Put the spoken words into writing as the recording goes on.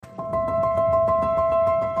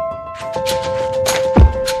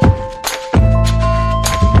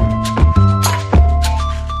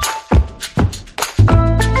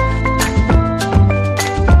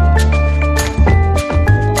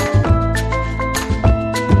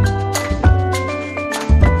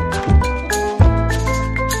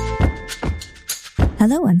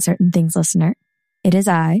Hello, Uncertain Things listener. It is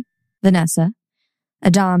I, Vanessa.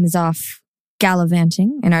 Adam is off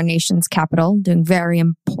gallivanting in our nation's capital, doing very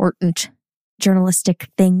important journalistic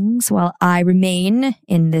things, while I remain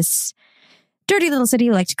in this dirty little city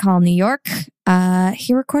we like to call New York,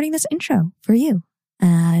 here recording this intro for you.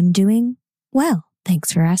 I'm doing well.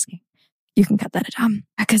 Thanks for asking. You can cut that, Adam,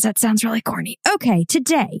 because that sounds really corny. Okay,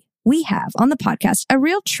 today we have on the podcast a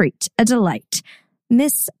real treat, a delight.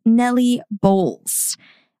 Miss Nellie Bowles.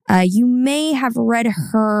 You may have read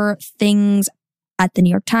her things at the New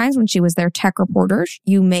York Times when she was their tech reporter.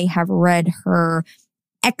 You may have read her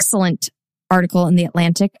excellent article in The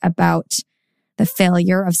Atlantic about the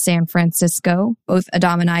failure of San Francisco. Both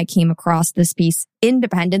Adam and I came across this piece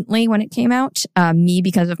independently when it came out. Me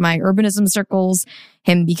because of my urbanism circles,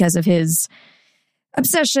 him because of his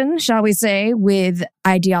obsession, shall we say, with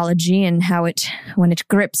ideology and how when it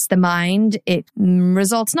grips the mind, it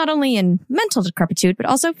results not only in mental decrepitude, but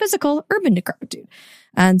also physical urban decrepitude.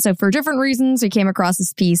 And so for different reasons, we came across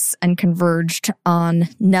this piece and converged on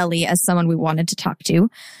Nellie as someone we wanted to talk to.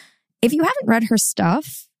 If you haven't read her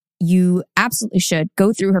stuff, you absolutely should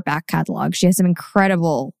go through her back catalog. She has some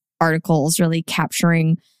incredible articles really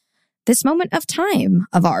capturing this moment of time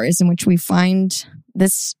of ours in which we find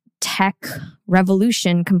this tech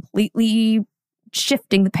revolution completely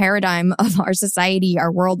shifting the paradigm of our society,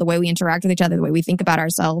 our world, the way we interact with each other, the way we think about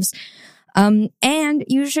ourselves. And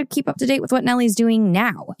you should keep up to date with what Nellie's doing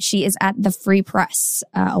now. She is at the Free Press,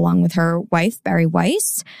 along with her wife, Barry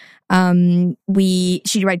Weiss.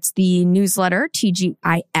 She writes the newsletter,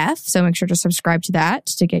 TGIF, so make sure to subscribe to that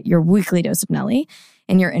to get your weekly dose of Nellie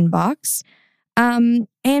in your inbox. And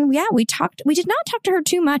yeah, we did not talk to her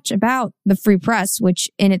too much about the Free Press, which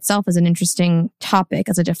in itself is an interesting topic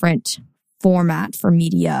as a different format for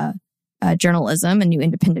media, journalism, a new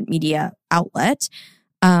independent media outlet.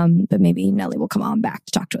 But maybe Nellie will come on back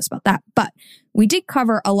to talk to us about that. But we did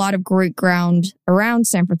cover a lot of great ground around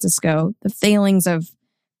San Francisco, the failings of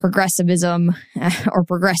progressivism or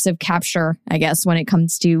progressive capture, I guess, when it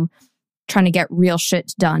comes to trying to get real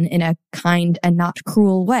shit done in a kind and not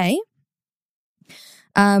cruel way.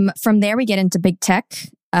 From there, we get into big tech,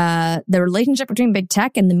 the relationship between big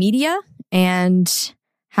tech and the media, and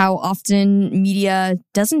how often media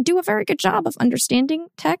doesn't do a very good job of understanding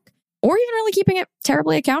tech or even really keeping it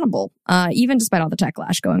terribly accountable, even despite all the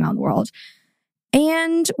techlash going on in the world.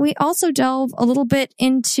 And we also delve a little bit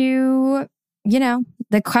into,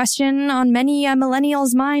 the question on many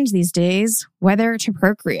millennials' minds these days, whether to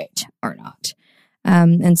procreate or not.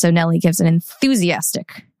 And so Nellie gives an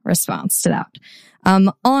enthusiastic response to that.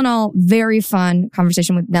 All in all, very fun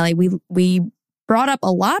conversation with Nellie. We brought up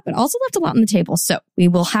a lot, but also left a lot on the table. So we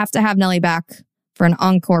will have to have Nellie back for an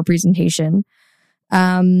encore presentation.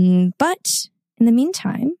 But in the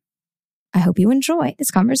meantime, I hope you enjoy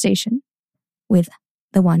this conversation with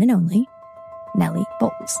the one and only Nellie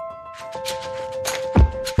Bowles.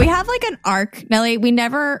 We have like an arc, Nellie. We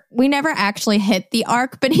never actually hit the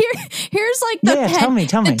arc, but here's like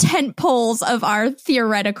the tent poles of our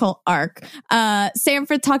theoretical arc.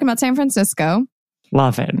 Talking about San Francisco.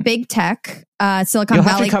 Love it. Big tech, Silicon You'll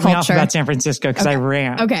Valley have to cut culture. me off about San Francisco because I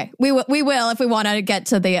ran. Okay, we will if we want to get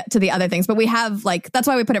to the other things. But we have that's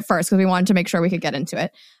why we put it first, because we wanted to make sure we could get into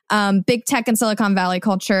it. Big tech and Silicon Valley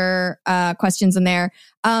culture questions in there.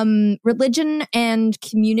 Religion and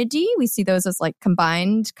community, we see those as like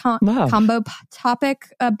combined combo topic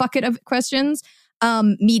bucket of questions.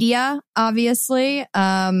 Media, obviously,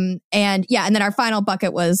 and then our final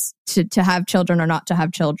bucket was to have children or not to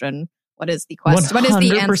have children. What is the question? What is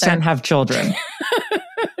the answer? 100% have children.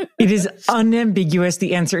 It is unambiguous.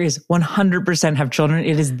 The answer is 100% have children.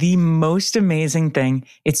 It is the most amazing thing.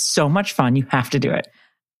 It's so much fun. You have to do it.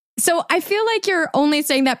 So I feel like you're only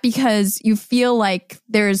saying that because you feel like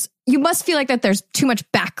you must feel like that there's too much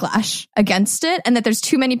backlash against it and that there's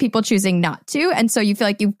too many people choosing not to. And so you feel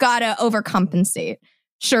like you've got to overcompensate.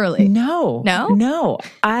 Surely. No.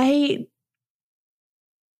 I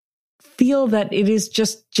feel that it is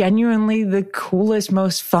just genuinely the coolest,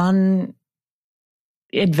 most fun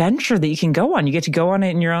adventure that you can go on. You get to go on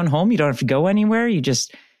it in your own home. You don't have to go anywhere. You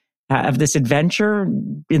just have this adventure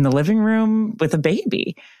in the living room with a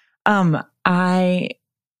baby. I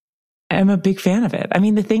am a big fan of it. I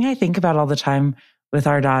mean, the thing I think about all the time with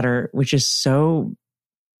our daughter, which is so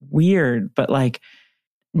weird, but like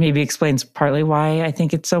maybe explains partly why I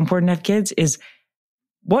think it's so important to have kids is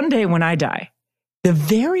one day when I die, the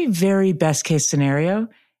very, very best case scenario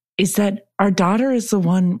is that our daughter is the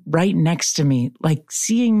one right next to me, like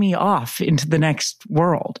seeing me off into the next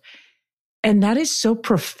world. And that is so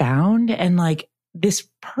profound. And like this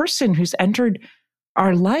person who's entered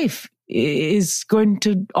our life is going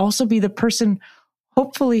to also be the person,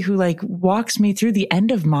 hopefully, who like walks me through the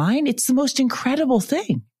end of mine. It's the most incredible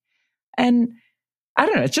thing. And I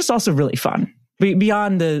don't know, it's just also really fun.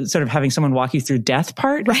 Beyond the sort of having someone walk you through death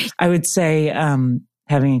part, right. I would say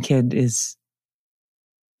having a kid is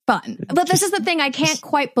fun. But this is the thing, I can't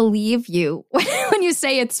quite believe you when you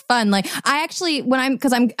say it's fun. Like I actually,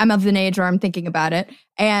 because I'm of an age where I'm thinking about it,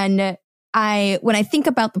 and when I think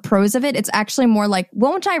about the pros of it, it's actually more like,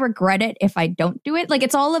 won't I regret it if I don't do it? Like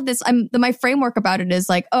it's all of this. My framework about it is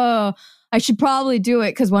like, oh, I should probably do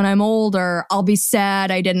it because when I'm older, I'll be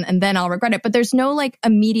sad I didn't, and then I'll regret it. But there's no like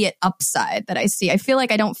immediate upside that I see. I feel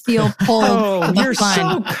like I don't feel pulled. Oh, you're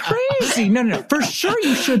so crazy. No. For sure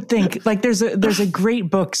you should think, like there's a great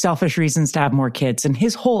book, Selfish Reasons to Have More Kids. And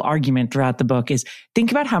his whole argument throughout the book is think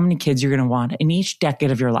about how many kids you're going to want in each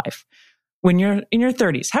decade of your life. When you're in your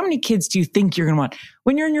 30s, how many kids do you think you're going to want?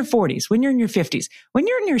 When you're in your 40s, when you're in your 50s, when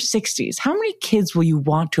you're in your 60s, how many kids will you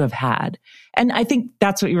want to have had? And I think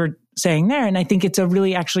that's what you were saying there. And I think it's a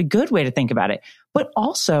really actually good way to think about it. But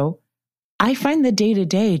also, I find the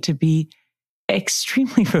day-to-day to be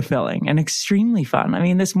extremely fulfilling and extremely fun. I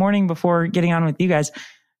mean, this morning before getting on with you guys,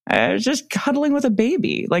 I was just cuddling with a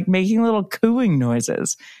baby, like making little cooing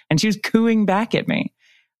noises. And she was cooing back at me.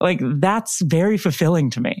 Like, that's very fulfilling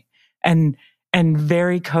to me. And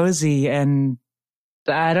very cozy, and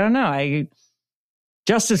I don't know,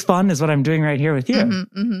 just as fun as what I'm doing right here with you.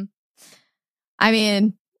 Mm-hmm, mm-hmm. I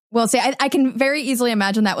mean, well, see, I can very easily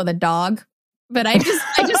imagine that with a dog, but I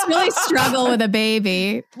just really struggle with a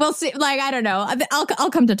baby. We'll see. Like, I don't know. I'll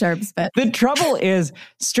come to terms. But the trouble is,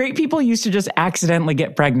 straight people used to just accidentally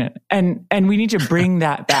get pregnant, and we need to bring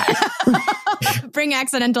that back. Bring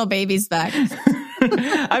accidental babies back.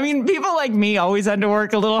 I mean, people like me always had to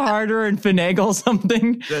work a little harder and finagle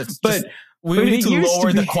something. But we need to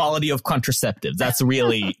lower the quality of contraceptives. That's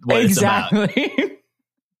really what it's about.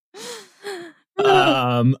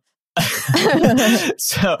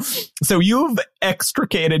 So you've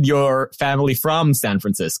extricated your family from San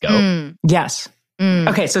Francisco. Yes.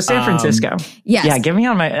 Okay, so San Francisco. Yes. Yeah, give me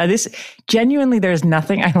on my this. Genuinely, there's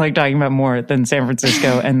nothing I like talking about more than San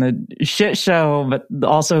Francisco and the shit show, but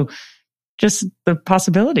also just the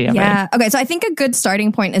possibility of it. Yeah. Okay. So I think a good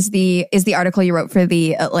starting point is the article you wrote for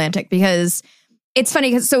The Atlantic, because it's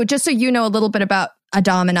funny. So just so you know a little bit about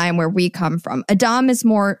Adam and I and where we come from. Adam is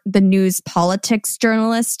more the news politics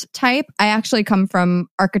journalist type. I actually come from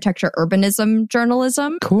architecture urbanism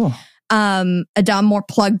journalism. Cool. Adam more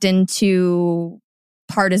plugged into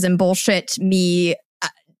partisan bullshit, me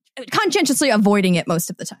conscientiously avoiding it most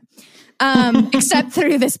of the time. Except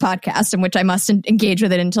through this podcast, in which I must engage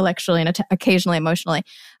with it intellectually and occasionally emotionally.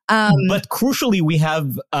 But crucially, we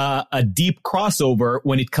have a deep crossover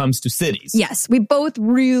when it comes to cities. Yes, we both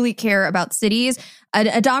really care about cities.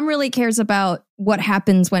 Adam really cares about what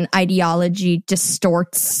happens when ideology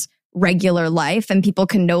distorts regular life and people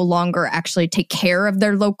can no longer actually take care of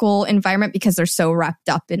their local environment because they're so wrapped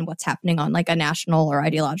up in what's happening on like a national or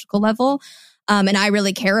ideological level. And I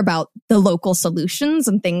really care about the local solutions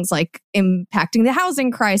and things like impacting the housing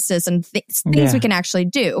crisis and things we can actually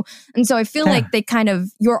do. And so I feel like they kind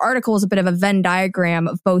of, your article is a bit of a Venn diagram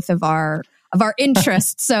of both of our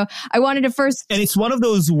interests. So I wanted to first... And it's one of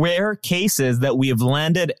those rare cases that we have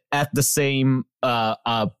landed at the same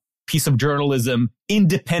piece of journalism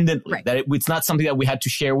independently. Right. That it's not something that we had to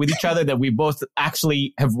share with each other, that we both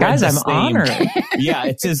actually have read the same. Honored. Yeah,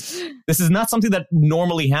 this is not something that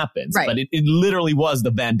normally happens, but it literally was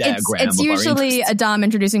the Venn diagram. It's usually Adam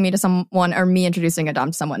introducing me to someone or me introducing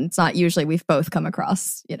Adam to someone. It's not usually we've both come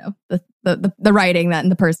across, the writing that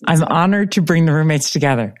and the person. I'm honored to bring the roommates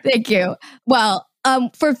together. Thank you. Well,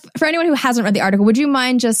 for anyone who hasn't read the article, would you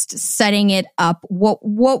mind just setting it up?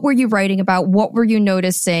 What were you writing about? What were you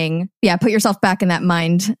noticing? Yeah, put yourself back in that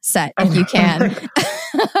mindset if you can.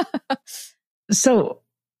 So,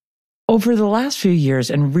 over the last few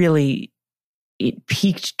years, and really, it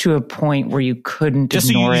peaked to a point where you couldn't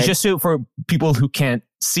ignore it. Just so for people who can't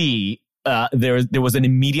see, there was an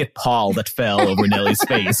immediate pall that fell over Nellie's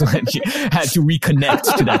face when she had to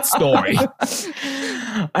reconnect to that story.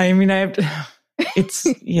 I mean, it's,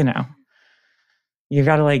 you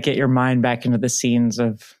got to like get your mind back into the scenes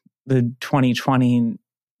of the 2020,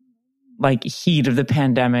 like heat of the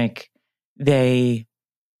pandemic. They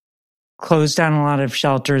closed down a lot of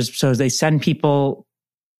shelters. So they send people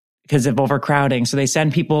because of overcrowding. So they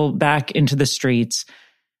send people back into the streets.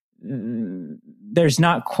 There's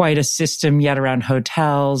not quite a system yet around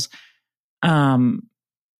hotels. So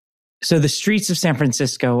the streets of San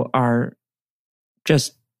Francisco are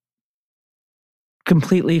just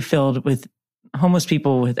completely filled with homeless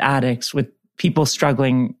people, with addicts, with people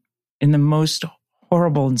struggling in the most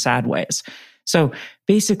horrible and sad ways. So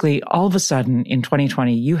basically, all of a sudden in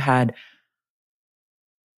 2020, you had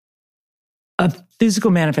a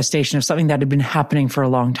physical manifestation of something that had been happening for a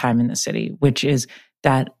long time in the city, which is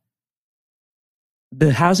that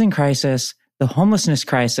the housing crisis, the homelessness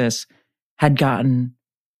crisis had gotten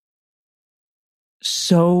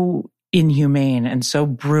so inhumane and so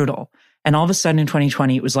brutal. And all of a sudden in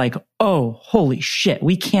 2020, it was like, oh, holy shit,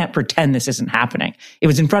 we can't pretend this isn't happening. It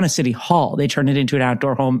was in front of City Hall. They turned it into an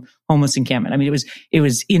outdoor homeless encampment. I mean, it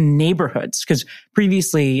was in neighborhoods, because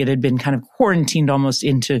previously it had been kind of quarantined almost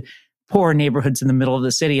into poor neighborhoods in the middle of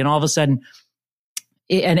the city. And all of a sudden,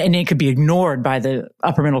 and it could be ignored by the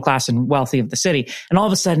upper middle class and wealthy of the city. And all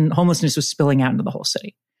of a sudden, homelessness was spilling out into the whole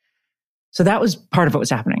city. So that was part of what was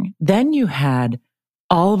happening. Then you had,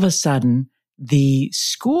 all of a sudden, the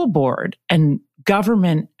school board and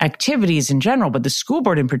government activities in general, but the school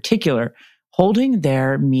board in particular, holding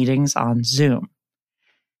their meetings on Zoom.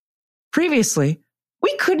 Previously,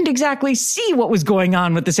 we couldn't exactly see what was going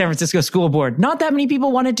on with the San Francisco school board. Not that many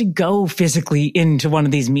people wanted to go physically into one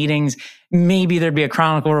of these meetings. Maybe there'd be a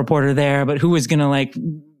Chronicle reporter there, but who was going to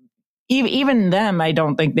even them, I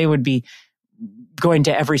don't think they would be going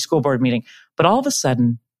to every school board meeting. But all of a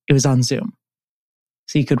sudden, it was on Zoom.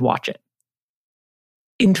 So you could watch it.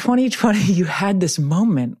 In 2020, you had this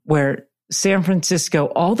moment where San Francisco,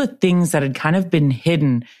 all the things that had kind of been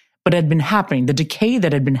hidden, but had been happening, the decay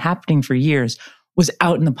that had been happening for years, was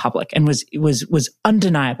out in the public and was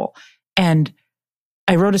undeniable. And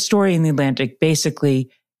I wrote a story in The Atlantic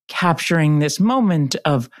basically capturing this moment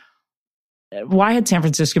of why had San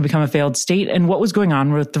Francisco become a failed state and what was going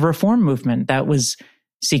on with the reform movement that was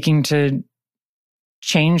seeking to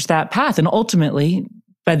change that path. And ultimately,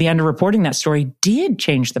 by the end of reporting that story, did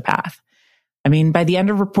change the path. I mean, by the end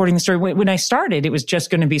of reporting the story, when I started, it was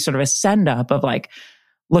just going to be sort of a send up of like,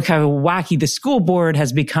 look how wacky the school board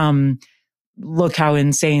has become. Look how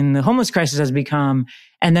insane the homeless crisis has become.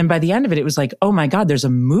 And then by the end of it, it was like, oh my God, there's a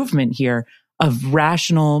movement here of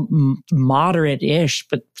rational, moderate-ish,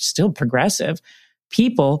 but still progressive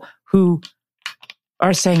people who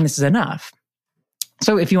are saying this is enough.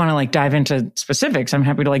 So if you want to like dive into specifics, I'm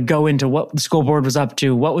happy to like go into what the school board was up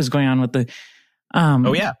to, what was going on with the...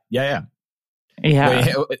 Yeah.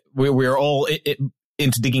 We're all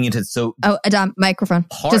into digging into it. So, Adam, microphone.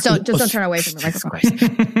 Just don't turn away from the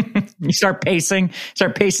microphone. You start pacing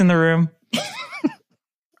the room.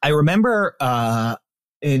 I remember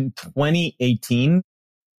in 2018,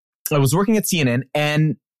 I was working at CNN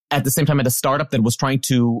and at the same time at a startup that was trying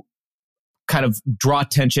to kind of draw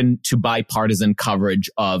attention to bipartisan coverage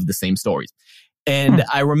of the same stories. And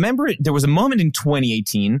I remember there was a moment in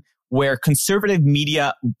 2018 where conservative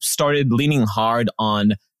media started leaning hard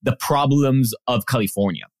on the problems of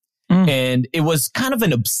California. And it was kind of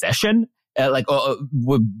an obsession,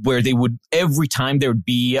 where they would, every time there would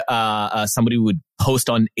be somebody would post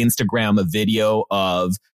on Instagram a video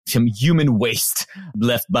of some human waste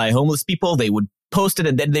left by homeless people. They would post it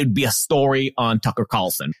and then there'd be a story on Tucker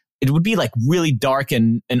Carlson. It would be like really dark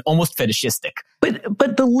and almost fetishistic.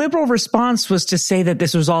 But the liberal response was to say that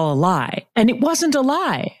this was all a lie. And it wasn't a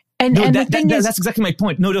lie. That's exactly my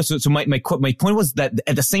point. So my point was that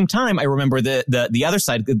at the same time, I remember the other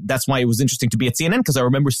side. That's why it was interesting to be at CNN, because I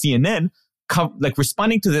remember CNN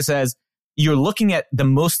responding to this as, you're looking at the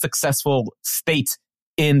most successful state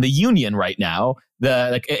in the union right now,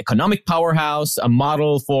 the economic powerhouse, a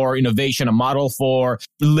model for innovation, a model for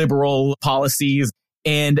liberal policies.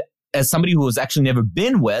 And as somebody who has actually never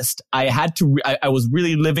been West, I was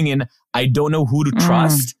really living in, I don't know who to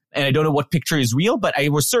trust. And I don't know what picture is real, but I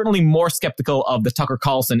was certainly more skeptical of the Tucker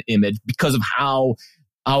Carlson image because of how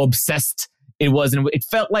obsessed it was. And it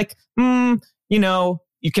felt like,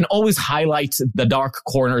 you can always highlight the dark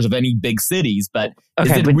corners of any big cities, but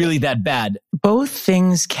is it really that bad? Both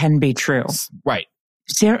things can be true. Right.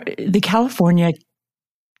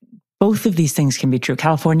 Both of these things can be true.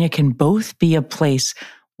 California can both be a place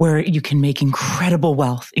where you can make incredible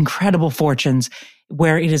wealth, incredible fortunes,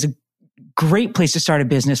 where it is a great place to start a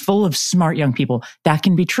business full of smart young people. That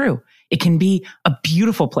can be true. It can be a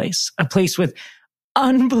beautiful place, a place with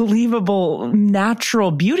unbelievable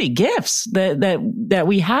natural beauty, gifts that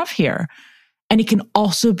we have here. And it can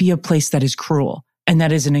also be a place that is cruel. And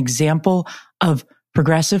that is an example of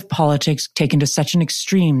progressive politics taken to such an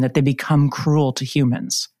extreme that they become cruel to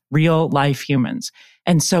humans. real life humans.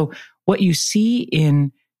 And so what you see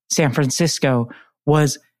in San Francisco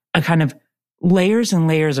was a kind of layers and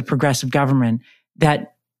layers of progressive government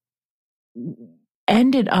that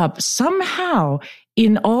ended up somehow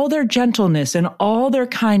in all their gentleness and all their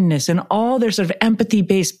kindness and all their sort of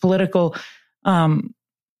empathy-based political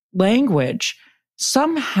language,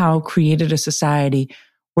 somehow created a society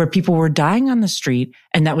where people were dying on the street,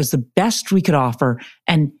 and that was the best we could offer,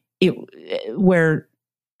 and where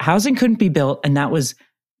housing couldn't be built, and that was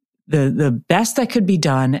the best that could be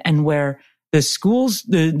done, and where the schools,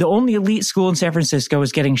 the only elite school in San Francisco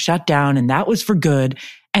was getting shut down, and that was for good.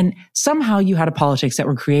 And somehow you had a politics that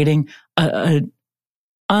were creating a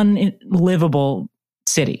unlivable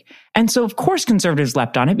city. And so, of course, conservatives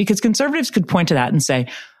leapt on it, because conservatives could point to that and say,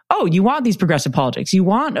 oh, you want these progressive politics. You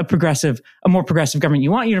want a more progressive government.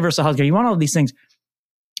 You want universal healthcare. You want all of these things.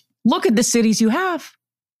 Look at the cities you have.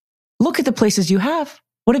 Look at the places you have.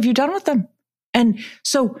 What have you done with them? And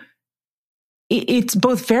so it's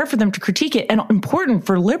both fair for them to critique it and important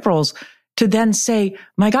for liberals to then say,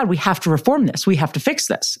 my God, we have to reform this. We have to fix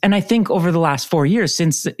this. And I think over the last 4 years,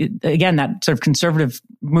 since, again, that sort of conservative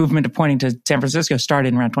movement of pointing to San Francisco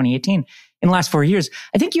started around 2018, in the last 4 years,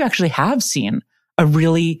 I think you actually have seen a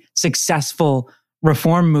really successful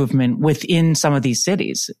reform movement within some of these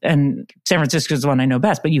cities. And San Francisco is the one I know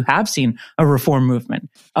best, but you have seen a reform movement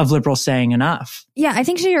of liberals saying enough. Yeah, I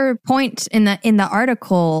think to your point in the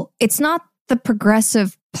article, it's not the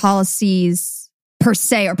progressive policies per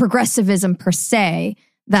se or progressivism per se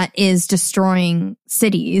that is destroying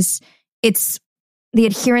cities. It's the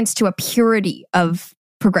adherence to a purity of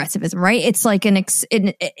progressivism, right? It's like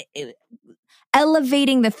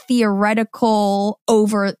elevating the theoretical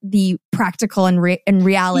over the practical and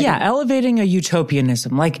reality. Yeah, elevating a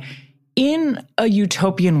utopianism. Like in a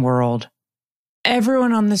utopian world,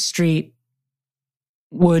 everyone on the street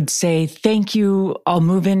would say, thank you, I'll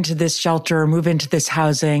move into this shelter, move into this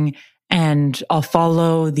housing, and I'll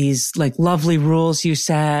follow these like lovely rules you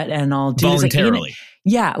set, and I'll do voluntarily.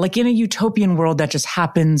 Like in a utopian world that just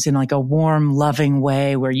happens in like a warm, loving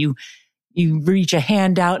way where you reach a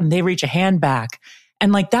hand out and they reach a hand back.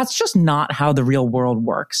 And like, that's just not how the real world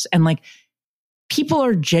works. And like, people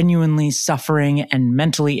are genuinely suffering and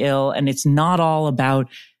mentally ill. And it's not all about,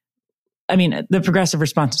 I mean, the progressive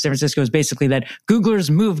response to San Francisco is basically that Googlers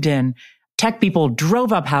moved in, tech people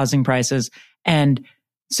drove up housing prices. And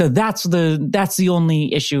so that's the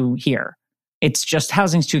only issue here. It's just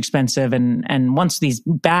housing's too expensive. And once these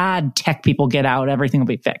bad tech people get out, everything will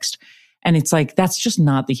be fixed. And it's like, that's just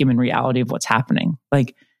not the human reality of what's happening.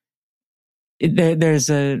 Like, there's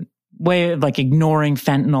a way of like ignoring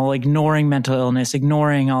fentanyl, ignoring mental illness,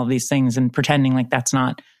 ignoring all of these things and pretending like that's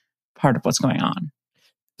not part of what's going on.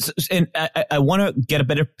 So, and I want to get a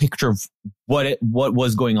better picture of what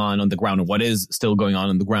was going on the ground and what is still going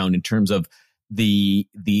on the ground in terms of the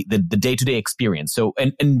day-to-day experience. So,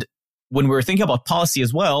 and when we're thinking about policy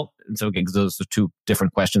as well, so okay, those are two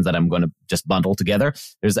different questions that I'm going to just bundle together.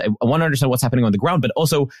 I want to understand what's happening on the ground, but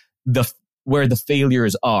also where the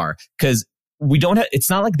failures are, because it's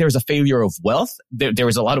not like there's a failure of wealth. There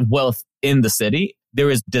is a lot of wealth in the city. There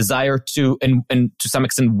is desire to, and to some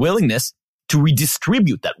extent willingness to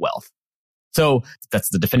redistribute that wealth. So that's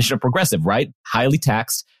the definition of progressive, right? Highly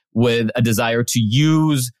taxed with a desire to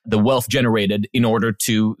use the wealth generated in order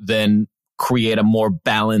to then create a more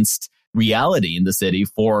balanced reality in the city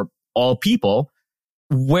for all people.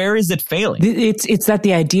 Where is it failing? It's that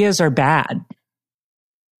the ideas are bad.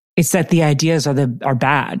 It's that the ideas are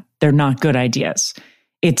bad. They're not good ideas.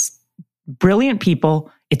 It's brilliant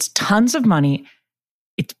people. It's tons of money.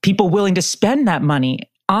 It's people willing to spend that money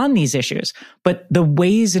on these issues, but the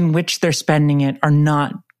ways in which they're spending it are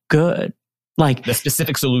not good. Like the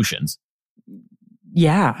specific solutions.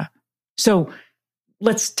 Yeah. So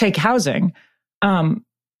let's take housing.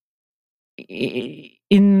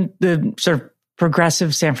 In the sort of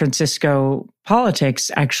progressive San Francisco politics,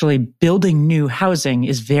 actually building new housing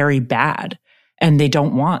is very bad, and they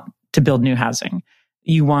don't want to build new housing.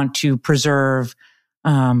 You want to preserve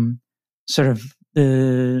sort of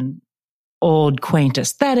the old quaint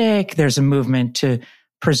aesthetic. There's a movement to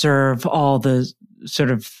preserve all the sort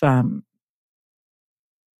of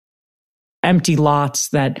empty lots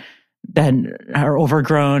that are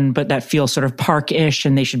overgrown, but that feel sort of park-ish,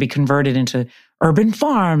 and they should be converted into urban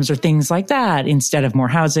farms or things like that instead of more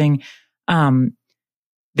housing.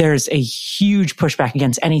 There's a huge pushback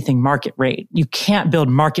against anything market rate. You can't build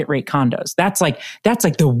market rate condos. That's like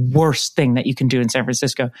the worst thing that you can do in San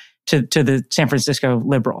Francisco to the San Francisco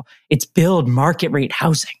liberal. It's build market rate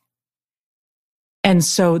housing. And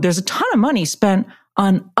so there's a ton of money spent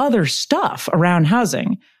on other stuff around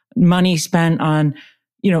housing. money spent on,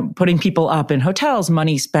 putting people up in hotels,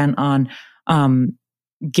 money spent on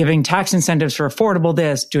giving tax incentives for affordable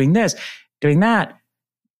this, doing that.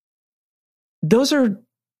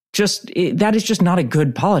 That is just not a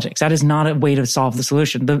good politics. That is not a way to solve the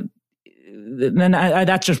solution.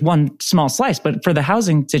 That's just one small slice. But for the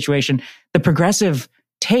housing situation, the progressive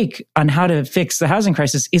take on how to fix the housing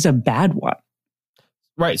crisis is a bad one.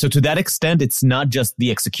 Right. So to that extent, it's not just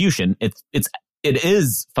the execution. It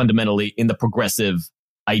is fundamentally in the progressive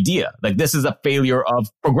idea. Like, this is a failure of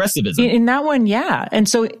progressivism. In that one, yeah. And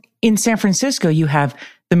so in San Francisco, you have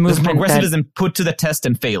the movement. This progressivism put to the test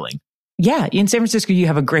and failing. Yeah. In San Francisco, you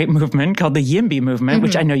have a great movement called the YIMBY movement,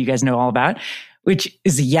 which I know you guys know all about, which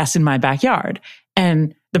is a yes in my backyard.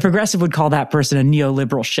 And the progressive would call that person a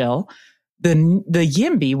neoliberal shill. The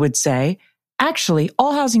YIMBY would say, actually,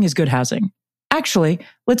 all housing is good housing. Actually,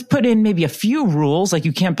 let's put in maybe a few rules, like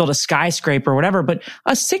you can't build a skyscraper or whatever, but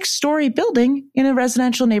a 6-story building in a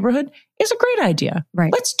residential neighborhood is a great idea.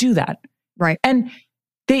 Right. Let's do that. Right. And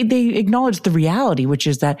they acknowledge the reality, which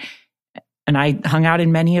is that, and I hung out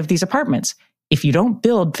in many of these apartments. If you don't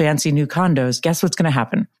build fancy new condos, guess what's going to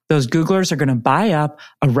happen? Those Googlers are going to buy up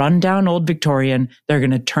a rundown old Victorian. They're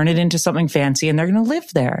going to turn it into something fancy, and they're going to live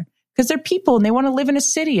there because they're people and they want to live in a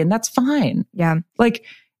city, and that's fine. Yeah. Like,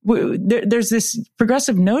 there's this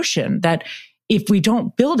progressive notion that if we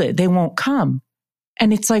don't build it, they won't come.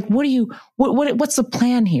 And it's like, what's the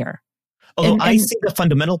plan here? Although I see the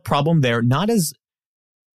fundamental problem there, not as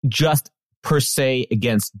just per se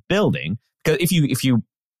against building, because if you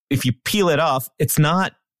peel it off, it's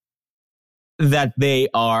not that they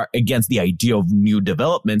are against the idea of new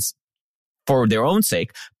developments for their own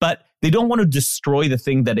sake, but they don't want to destroy the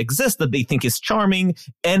thing that exists that they think is charming,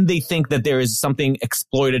 and they think that there is something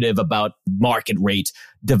exploitative about market rate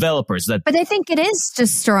developers. But I think it is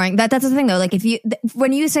destroying that. That's the thing, though. Like,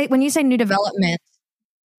 when you say new development,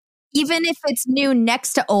 even if it's new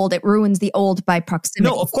next to old, it ruins the old by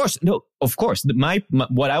proximity. No, of course. My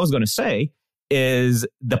what I was going to say is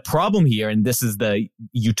the problem here, and this is the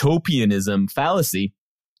utopianism fallacy,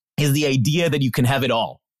 is the idea that you can have it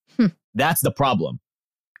all. That's the problem.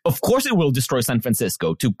 Of course, it will destroy San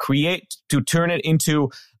Francisco to turn it into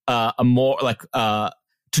a more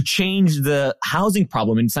to change the housing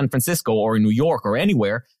problem in San Francisco or in New York or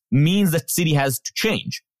anywhere means that city has to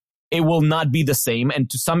change. It will not be the same. And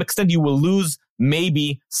to some extent, you will lose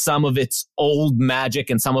maybe some of its old magic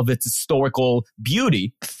and some of its historical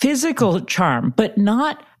beauty. Physical charm, but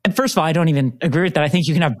not... And first of all, I don't even agree with that. I think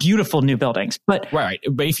you can have beautiful new buildings, but... Right.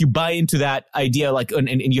 But if you buy into that idea, like, and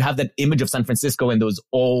you have that image of San Francisco and those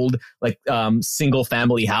old, single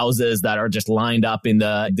family houses that are just lined up in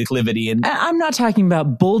the declivity. And I'm not talking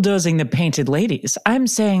about bulldozing the painted ladies. I'm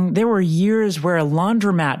saying there were years where a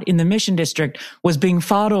laundromat in the Mission District was being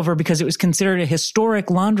fought over because it was considered a historic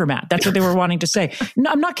laundromat. That's what they were wanting to say. No,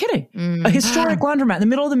 I'm not kidding. A historic laundromat in the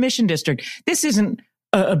middle of the Mission District. This isn't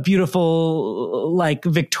a beautiful,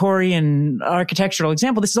 Victorian architectural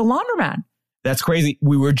example. This is a laundromat. That's crazy.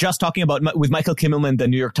 We were just talking about with Michael Kimmelman, the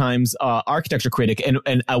New York Times architecture critic,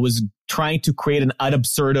 and I was trying to create an ad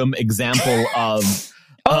absurdum example of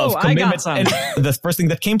commitment. I got some. And the first thing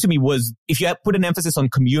that came to me was, if you put an emphasis on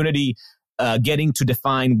community getting to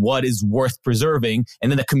define what is worth preserving,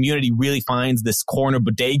 and then the community really finds this corner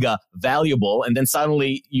bodega valuable, and then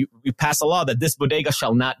suddenly you pass a law that this bodega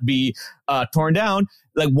shall not be torn down.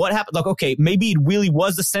 Like, what happened? Like, okay, maybe it really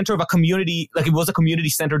was the center of a community, like it was a community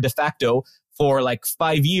center de facto for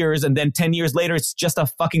 5 years, and then 10 years later, it's just a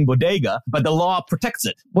fucking bodega, but the law protects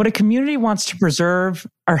it. What a community wants to preserve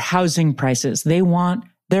are housing prices. They want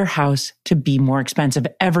their house to be more expensive.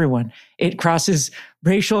 Everyone. It crosses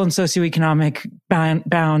racial and socioeconomic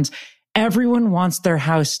bounds. Everyone wants their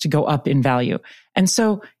house to go up in value. And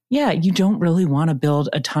so, yeah, you don't really want to build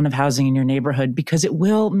a ton of housing in your neighborhood because it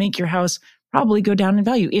will make your house probably go down in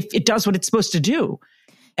value if it does what it's supposed to do.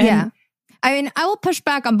 Yeah. I mean, I will push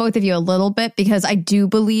back on both of you a little bit because I do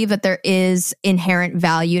believe that there is inherent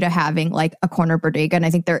value to having a corner bodega. And I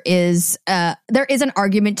think there is an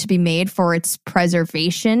argument to be made for its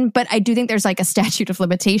preservation, but I do think there's a statute of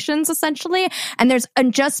limitations essentially. And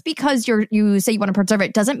just because you say you want to preserve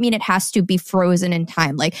it doesn't mean it has to be frozen in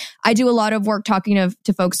time. I do a lot of work talking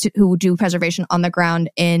to folks who do preservation on the ground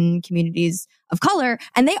in communities color.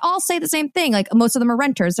 And they all say the same thing. Like most of them are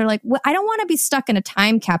renters. They're like, well, I don't want to be stuck in a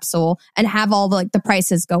time capsule and have all the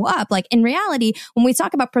prices go up. Like in reality, when we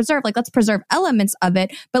talk about preserve, like let's preserve elements of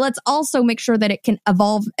it, but let's also make sure that it can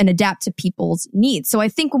evolve and adapt to people's needs. So I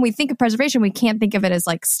think when we think of preservation, we can't think of it as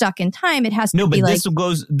like stuck in time. It has to be like...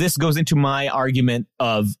 This goes into my argument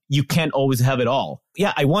of you can't always have it all.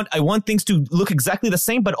 Yeah, I want things to look exactly the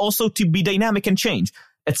same, but also to be dynamic and change.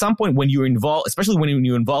 At some point when you involve, especially when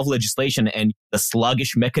you involve legislation and the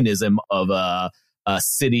sluggish mechanism of a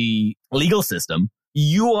city legal system,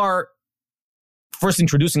 you are first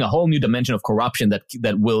introducing a whole new dimension of corruption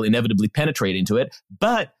that will inevitably penetrate into it.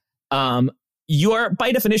 But you are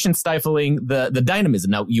by definition stifling the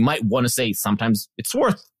dynamism. Now, you might want to say sometimes it's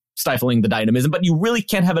worth stifling the dynamism, but you really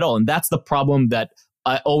can't have it all. And that's the problem that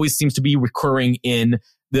always seems to be recurring in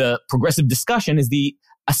the progressive discussion, is the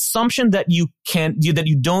assumption that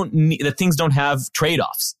that things don't have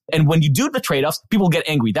trade-offs. And when you do the trade-offs, people get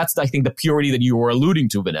angry. That's, I think, the purity that you were alluding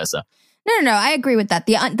to, Vanessa. No. I agree with that.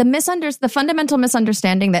 The fundamental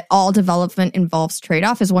misunderstanding that all development involves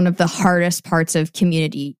trade-off is one of the hardest parts of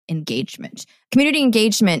community engagement. Community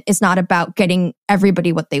engagement is not about getting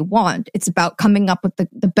everybody what they want. It's about coming up with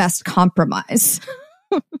the best compromise.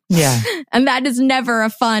 Yeah. And that is never a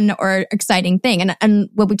fun or exciting thing. And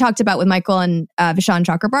what we talked about with Michael and Vishaan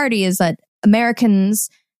Chakrabarty is that Americans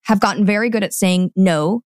have gotten very good at saying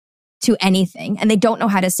no to anything, and they don't know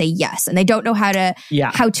how to say yes, and they don't know how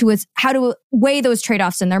to weigh those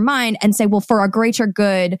trade-offs in their mind and say, well, for a greater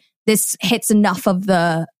good, this hits enough of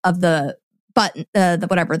the button,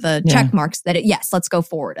 the check marks that yes, let's go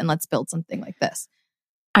forward and let's build something like this.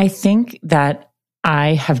 I think that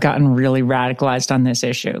I have gotten really radicalized on this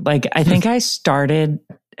issue. Like, I think I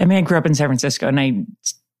grew up in San Francisco, and I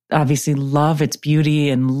obviously love its beauty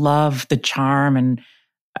and love the charm, and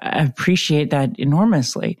I appreciate that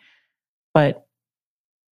enormously. But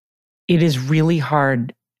it is really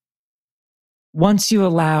hard. Once you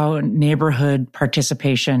allow neighborhood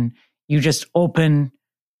participation, you just open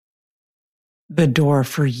the door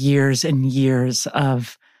for years and years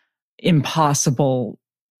of impossible.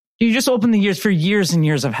 You just open the years for years and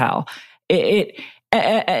years of hell.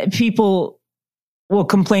 People will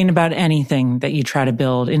complain about anything that you try to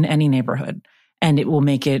build in any neighborhood, and it will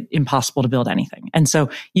make it impossible to build anything. And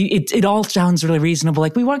so it all sounds really reasonable.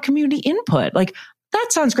 Like, we want community input. Like, that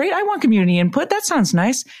sounds great. I want community input. That sounds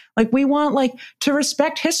nice. Like, we want to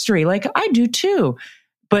respect history. Like, I do too.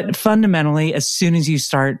 But fundamentally, as soon as you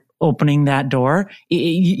start opening that door,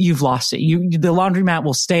 you've lost it. The laundromat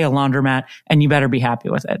will stay a laundromat, and you better be happy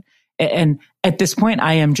with it. And at this point,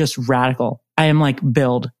 I am just radical. I am like,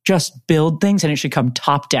 just build things, and it should come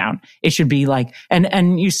top down. It should be like,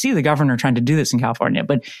 and you see the governor trying to do this in California,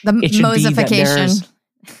 but it should Mosification.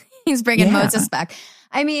 He's bringing Moses back.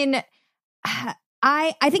 I mean,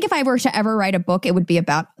 I think if I were to ever write a book, it would be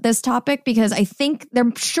about this topic, because I think there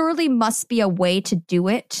surely must be a way to do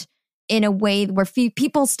it in a way where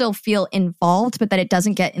people still feel involved, but that it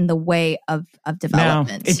doesn't get in the way of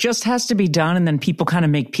development. No, it just has to be done, and then people kind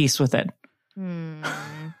of make peace with it.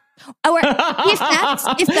 Or if that's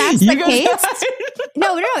the case,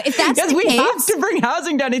 no. If that's the case, we have to bring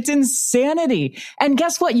housing down. It's insanity. And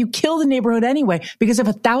guess what? You kill the neighborhood anyway, because if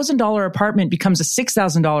 $1,000 apartment becomes a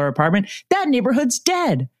 $6,000 apartment, that neighborhood's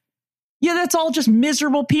dead. Yeah, that's all just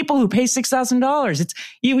miserable people who pay $6,000. It's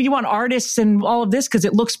you want artists and all of this because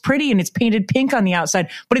it looks pretty and it's painted pink on the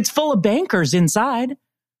outside, but it's full of bankers inside.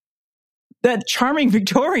 That charming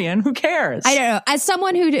Victorian, who cares? I don't know. As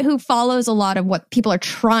someone who follows a lot of what people are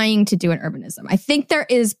trying to do in urbanism, I think there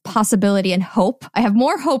is possibility and hope. I have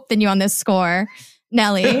more hope than you on this score,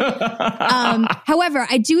 Nellie. However,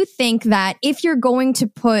 I do think that if you're going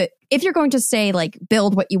to say like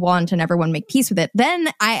build what you want and everyone make peace with it, then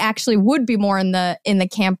I actually would be more in the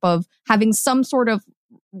camp of having some sort of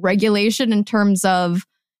regulation in terms of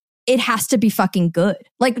it has to be fucking good.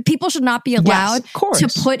 Like, people should not be allowed to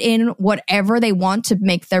put in whatever they want to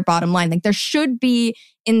make their bottom line. Like, there should be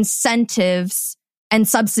incentives and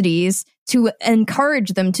subsidies to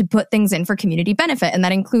encourage them to put things in for community benefit. And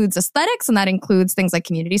that includes aesthetics, and that includes things like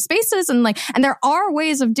community spaces. And there are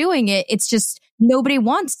ways of doing it. It's just nobody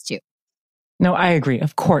wants to. No, I agree.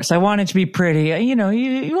 Of course. I want it to be pretty. You know,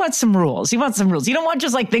 you want some rules. You want some rules. You don't want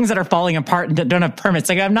just like things that are falling apart and that don't have permits.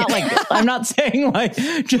 Like, I'm not saying like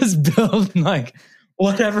just build like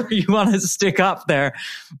whatever you want to stick up there.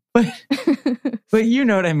 But you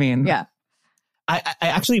know what I mean? Yeah. I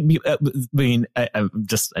actually, I'm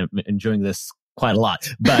enjoying this quite a lot.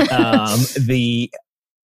 But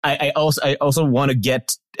I also want to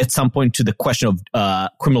get at some point to the question of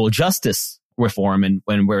criminal justice reform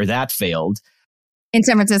and where that failed. In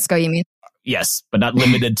San Francisco, you mean? Yes, but not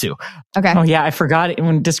limited to. Okay. Oh yeah, I forgot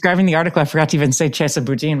when describing the article. I forgot to even say Chesa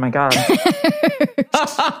Boudin. My God.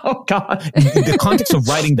 Oh God. The context of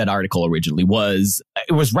writing that article originally was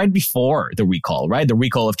right before the recall, right? The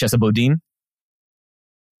recall of Chesa Boudin.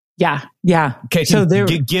 Yeah. Okay, so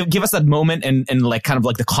give us that moment and like kind of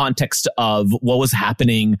like the context of what was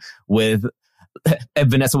happening with.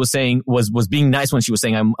 Vanessa was saying was being nice when she was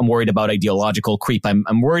saying I'm worried about ideological creep.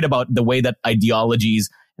 I'm worried about the way that ideologies,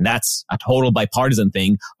 and that's a total bipartisan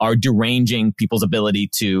thing, are deranging people's ability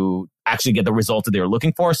to actually get the results that they're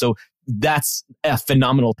looking for. So that's a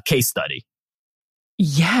phenomenal case study.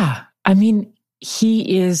 Yeah. I mean,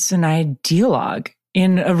 he is an ideologue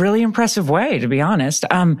in a really impressive way, to be honest.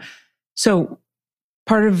 So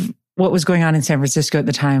part of what was going on in San Francisco at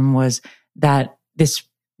the time was that this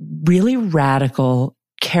really radical,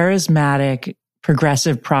 charismatic,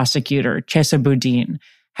 progressive prosecutor, Chesa Boudin,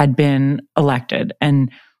 had been elected and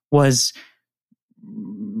was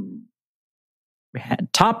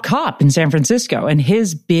top cop in San Francisco. And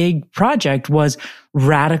his big project was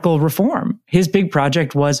radical reform. His big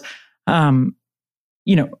project was,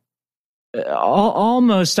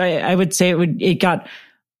 almost, I would say it got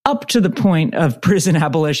up to the point of prison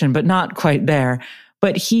abolition, but not quite there.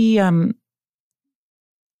 But he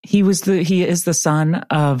is the son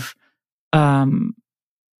of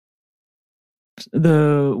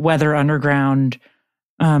the Weather Underground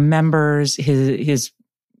members. His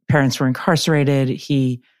parents were incarcerated.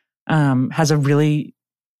 He has a really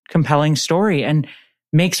compelling story and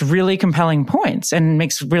makes really compelling points and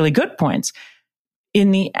makes really good points.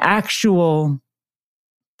 In the actual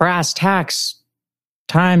brass tacks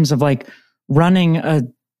times of like being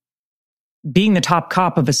the top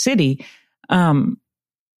cop of a city,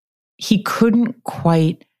 he couldn't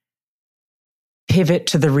quite pivot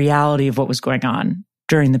to the reality of what was going on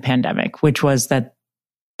during the pandemic, which was that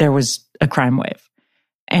there was a crime wave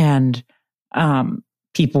and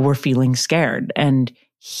people were feeling scared, and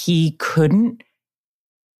he couldn't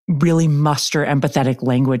really muster empathetic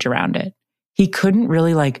language around it. He couldn't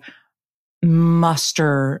really like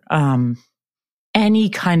muster any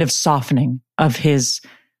kind of softening of his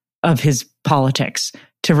politics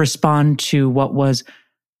to respond to what was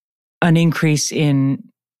an increase in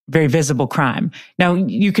very visible crime. Now,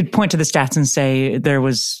 you could point to the stats and say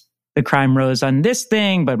the crime rose on this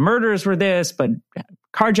thing, but murders were this, but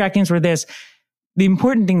carjackings were this. The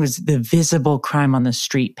important thing was the visible crime on the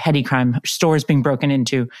street, petty crime, stores being broken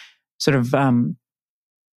into, sort of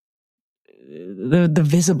the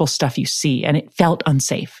visible stuff you see. And it felt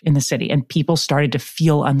unsafe in the city, and people started to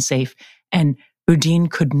feel unsafe. And Boudin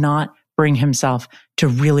could not bring himself to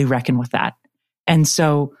really reckon with that. And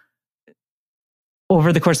so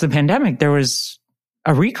over the course of the pandemic, there was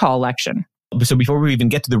a recall election. So before we even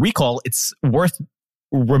get to the recall, it's worth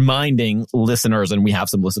reminding listeners, and we have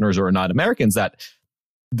some listeners who are not Americans, that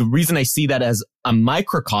the reason I see that as a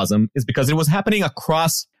microcosm is because it was happening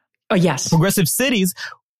across progressive cities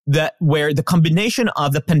where the combination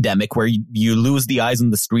of the pandemic, where you lose the eyes on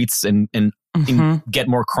the streets and get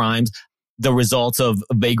more crimes, the results of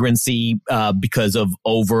vagrancy because of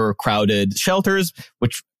overcrowded shelters,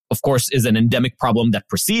 which of course is an endemic problem that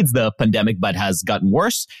precedes the pandemic but has gotten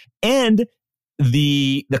worse, and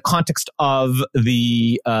the context of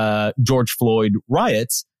the George Floyd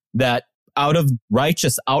riots that, out of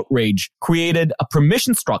righteous outrage, created a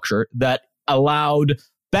permission structure that allowed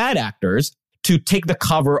bad actors to take the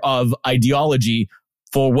cover of ideology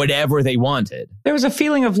for whatever they wanted. There was a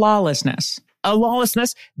feeling of lawlessness. A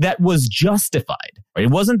lawlessness that was justified. Right?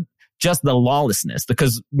 It wasn't just the lawlessness,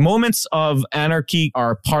 because moments of anarchy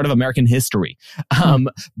are part of American history.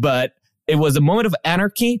 But it was a moment of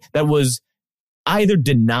anarchy that was either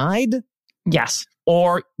denied,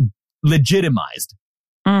 or legitimized.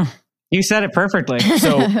 You said it perfectly.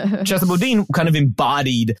 So Chesa Boudin kind of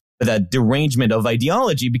embodied the derangement of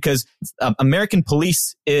ideology, because American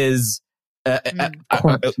police is,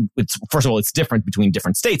 first of all, it's different between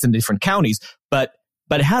different states and different counties, but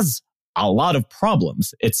it has a lot of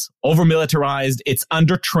problems. It's over-militarized. It's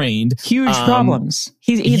undertrained. Huge problems.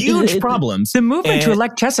 Huge problems. The movement to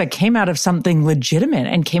elect Chesa came out of something legitimate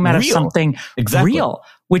and came out of something real,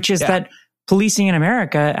 which is that policing in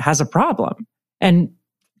America has a problem. And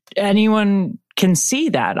anyone can see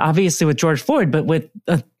that, obviously, with George Floyd, but with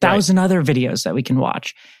 1,000 other videos that we can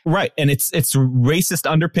watch. Right. And its racist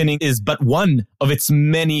underpinning is but one of its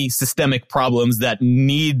many systemic problems that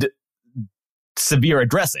need severe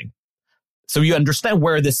addressing. So you understand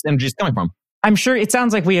where this energy is coming from. I'm sure it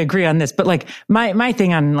sounds like we agree on this, but like my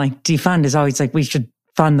thing on like defund is always like we should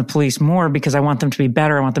fund the police more because I want them to be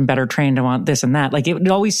better. I want them better trained. I want this and that. Like it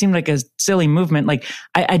always seemed like a silly movement. Like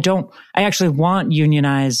I actually want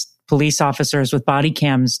unionized police officers with body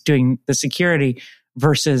cams doing the security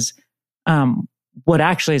versus what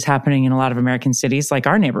actually is happening in a lot of American cities, like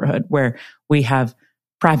our neighborhood, where we have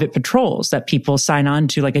private patrols that people sign on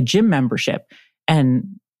to, like a gym membership.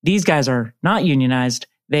 And these guys are not unionized.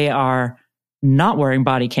 They are not wearing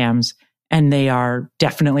body cams, and they are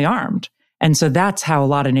definitely armed. And so that's how a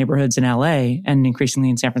lot of neighborhoods in LA and increasingly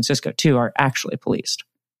in San Francisco too are actually policed.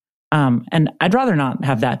 And I'd rather not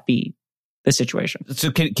have that be the situation.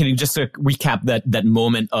 So can you just recap that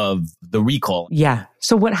moment of the recall? Yeah.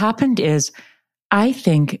 So what happened is, I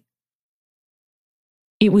think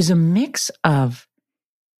it was a mix of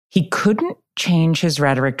he couldn't change his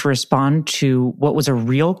rhetoric to respond to what was a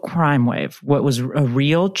real crime wave, what was a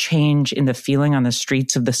real change in the feeling on the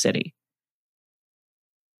streets of the city.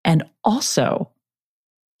 And also,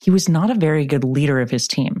 he was not a very good leader of his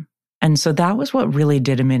team. And so that was what really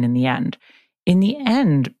did him in the end. In the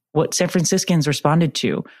end, what San Franciscans responded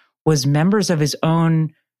to was members of his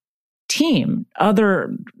own team,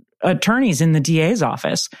 other attorneys in the DA's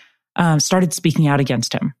office, started speaking out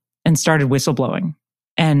against him and started whistleblowing.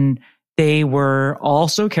 And they were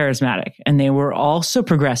also charismatic, and they were also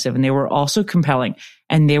progressive, and they were also compelling.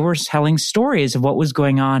 And they were telling stories of what was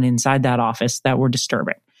going on inside that office that were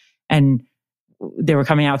disturbing. And they were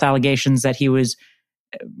coming out with allegations that he was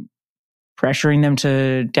pressuring them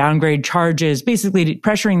to downgrade charges, basically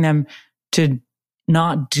pressuring them to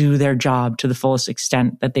not do their job to the fullest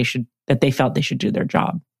extent that they felt they should do their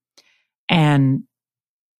job. And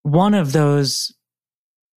one of those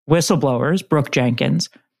whistleblowers, Brooke Jenkins,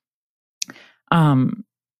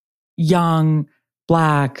 young,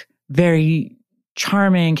 Black, very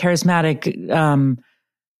charming, charismatic,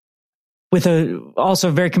 with a also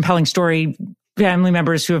very compelling story, family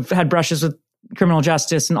members who have had brushes with criminal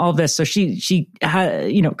justice and all of this. So she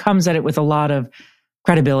comes at it with a lot of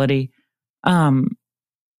credibility.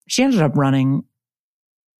 She ended up running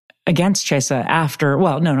against Chesa after,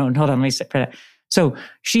 hold on, let me say that. So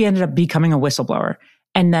she ended up becoming a whistleblower.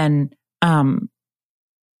 And then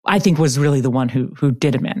I think was really the one who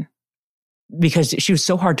did him in, because she was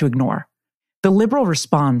so hard to ignore. The liberal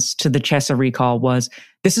response to the Chesa recall was,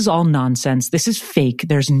 this is all nonsense. This is fake.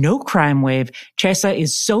 There's no crime wave. Chesa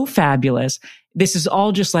is so fabulous. This is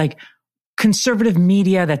all just like conservative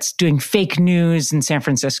media that's doing fake news in San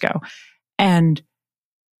Francisco. And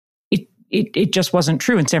it just wasn't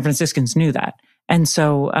true. And San Franciscans knew that. And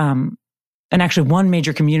so, and actually one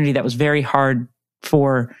major community that was very hard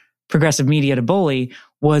for progressive media to bully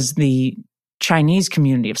was the Chinese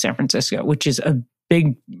community of San Francisco, which is a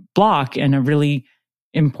big block and a really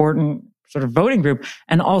important sort of voting group,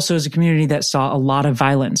 and also is a community that saw a lot of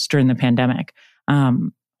violence during the pandemic,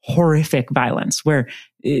 horrific violence, where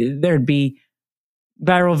there'd be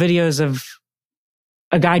viral videos of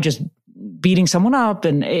a guy just beating someone up,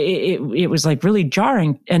 and it was like really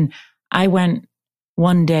jarring. And I went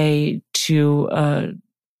one day to a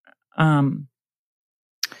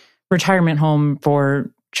retirement home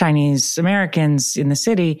for Chinese Americans in the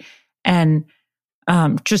city, and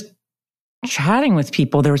just chatting with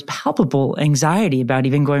people, there was palpable anxiety about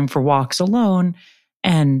even going for walks alone.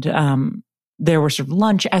 And there were sort of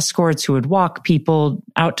lunch escorts who would walk people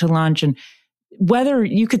out to lunch. And whether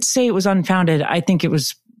you could say it was unfounded, I think it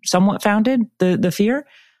was somewhat founded, the fear.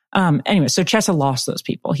 Anyway, so Chesa lost those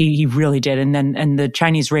people. He really did. And the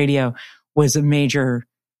Chinese radio was a major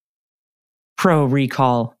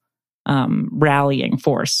pro-recall rallying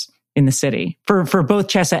force in the city for both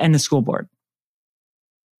Chesa and the school board.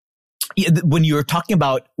 When you're talking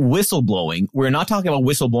about whistleblowing, we're not talking about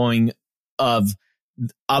whistleblowing of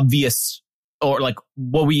obvious or like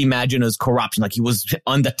what we imagine as corruption, like he was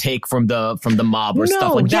on the take from the mob or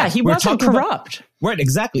stuff like that. Yeah, he wasn't corrupt. Right,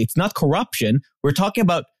 exactly. It's not corruption. We're talking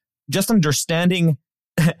about just understanding,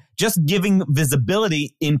 just giving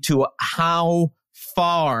visibility into how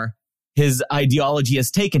far his ideology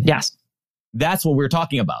has taken him. Yes. That's what we're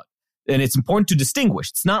talking about. And it's important to distinguish.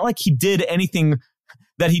 It's not like he did anything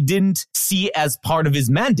that he didn't see as part of his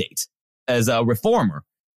mandate as a reformer.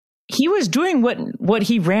 He was doing what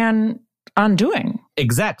he ran on doing.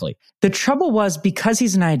 Exactly. The trouble was, because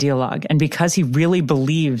he's an ideologue and because he really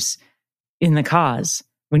believes in the cause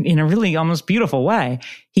in a really almost beautiful way,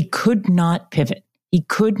 he could not pivot. He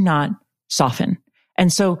could not soften.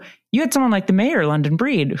 And so you had someone like the mayor, London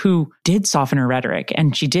Breed, who did soften her rhetoric,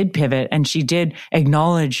 and she did pivot, and she did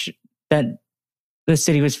acknowledge that the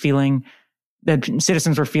city was feeling, that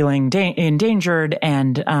citizens were feeling endangered,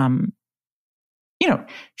 and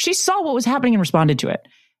she saw what was happening and responded to it.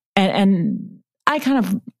 And I kind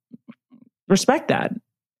of respect that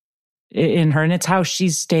in her, and it's how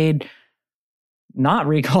she's stayed not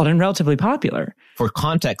recalled and relatively popular. For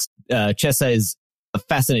context, Chesa is a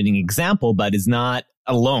fascinating example, but is not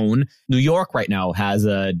alone. New York right now has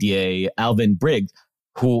a DA, Alvin Briggs,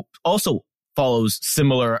 who also follows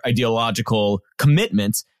similar ideological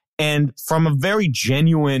commitments, and from a very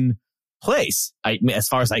genuine place, as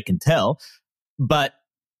far as I can tell, but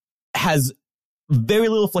has very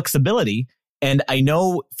little flexibility. And I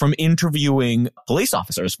know from interviewing police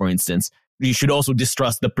officers, for instance, you should also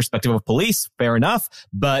distrust the perspective of police, fair enough.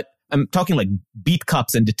 But I'm talking like beat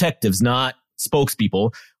cops and detectives, not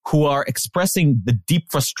spokespeople, who are expressing the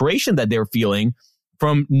deep frustration that they're feeling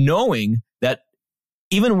from knowing that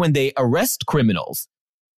even when they arrest criminals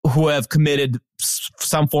who have committed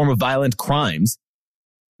some form of violent crimes,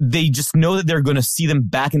 they just know that they're going to see them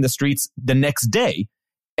back in the streets the next day.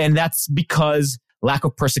 And that's because lack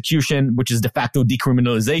of persecution, which is de facto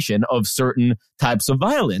decriminalization of certain types of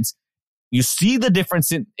violence. You see the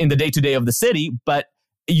difference in the day-to-day of the city, but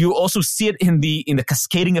you also see it in the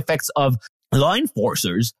cascading effects of law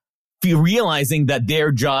enforcers realizing that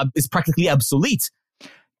their job is practically obsolete.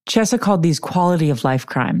 Chesa called these quality of life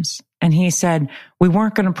crimes. And he said, we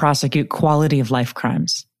weren't going to prosecute quality of life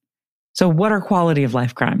crimes. So what are quality of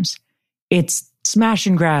life crimes? It's smash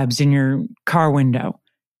and grabs in your car window,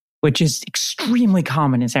 which is extremely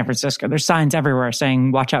common in San Francisco. There's signs everywhere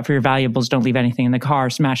saying, watch out for your valuables, don't leave anything in the car.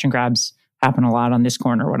 Smash and grabs happen a lot on this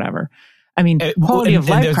corner or whatever. I mean, quality of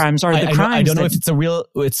life crimes are the crimes. I don't know if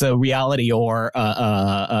it's a reality or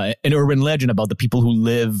an urban legend about the people who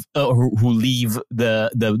live who leave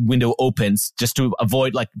the window opens just to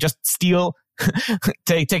avoid, like, just steal,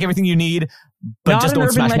 take everything you need, but not just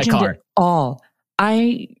don't smash my car. At all.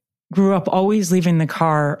 I grew up always leaving the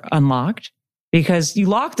car unlocked because you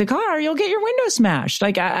lock the car, you'll get your window smashed.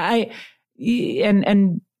 Like yeah, I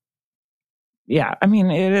mean,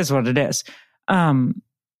 it is what it is.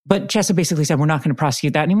 But Chesa basically said, we're not going to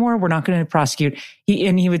prosecute that anymore. We're not going to prosecute.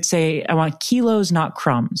 He would say, I want kilos, not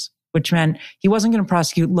crumbs, which meant he wasn't going to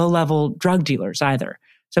prosecute low-level drug dealers either.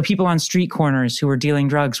 So people on street corners who were dealing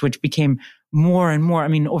drugs, which became more and more. I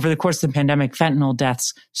mean, over the course of the pandemic, fentanyl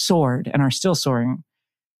deaths soared and are still soaring.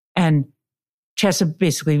 And Chesa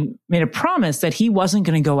basically made a promise that he wasn't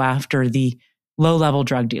going to go after the low-level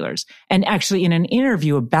drug dealers. And actually, in an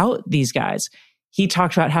interview about these guys, he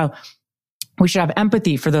talked about how we should have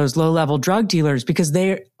empathy for those low-level drug dealers because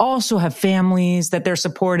they also have families that they're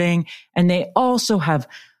supporting, and they also have,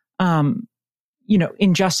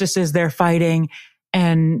 injustices they're fighting,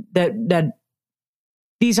 and that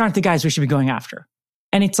these aren't the guys we should be going after.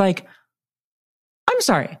 And it's like, I'm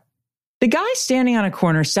sorry, the guy standing on a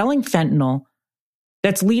corner selling fentanyl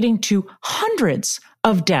that's leading to hundreds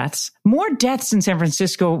of deaths, more deaths in San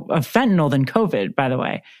Francisco of fentanyl than COVID, by the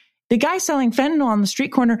way. The guy selling fentanyl on the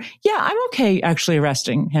street corner, yeah, I'm okay actually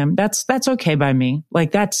arresting him. That's okay by me.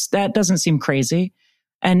 Like that doesn't seem crazy.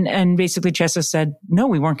 And basically Chesa said, no,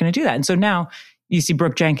 we weren't going to do that. And so now you see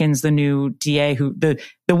Brooke Jenkins, the new DA, who the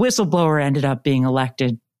whistleblower ended up being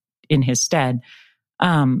elected in his stead.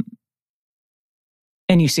 And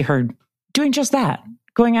you see her doing just that,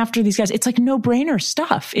 going after these guys. It's like no-brainer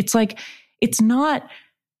stuff. It's like, it's not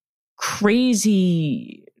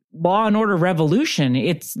crazy law and order revolution.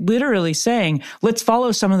 It's literally saying, let's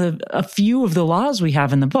follow a few of the laws we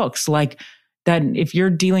have in the books, like that if you're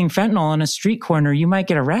dealing fentanyl on a street corner, you might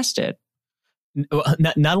get arrested.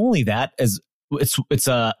 Not only that, as it's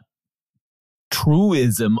a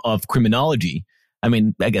truism of criminology. I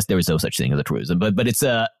mean, I guess there is no such thing as a truism, but it's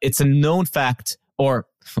a known fact, or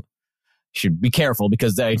should be careful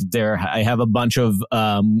because I have a bunch of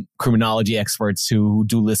criminology experts who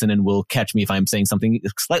do listen and will catch me if I'm saying something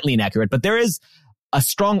slightly inaccurate. But there is a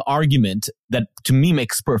strong argument that to me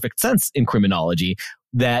makes perfect sense in criminology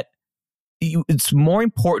that it's more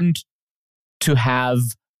important to have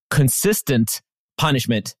consistent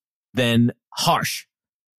punishment than harsh.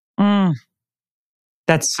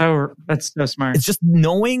 That's so smart. It's just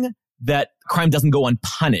knowing that crime doesn't go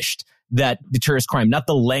unpunished that deters crime, not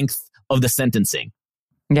the length of the sentencing.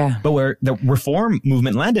 Yeah. But where the reform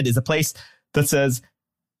movement landed is a place that says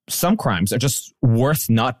some crimes are just worth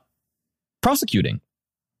not prosecuting,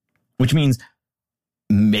 which means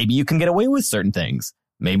maybe you can get away with certain things.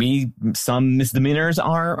 Maybe some misdemeanors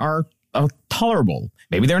are tolerable.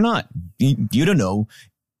 Maybe they're not. You don't know.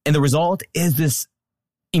 And the result is this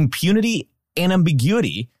impunity and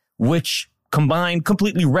ambiguity, which combined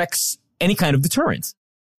completely wrecks any kind of deterrence.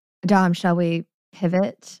 Dom, shall we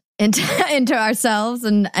pivot into ourselves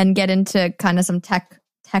and get into kind of some tech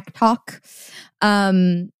talk?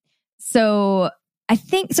 So I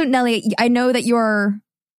think so. Nellie, I know that you're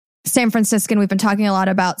San Franciscan. We've been talking a lot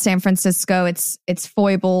about San Francisco, its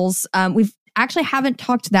foibles. We've actually haven't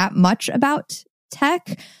talked that much about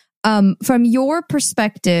tech. From your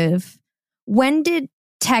perspective, when did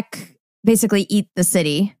tech basically eat the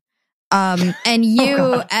city? And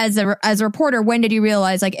you, as a reporter, when did you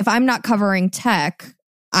realize, like, if I'm not covering tech,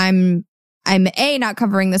 I'm A, not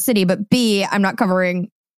covering the city, but B, I'm not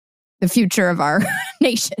covering the future of our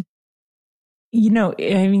nation?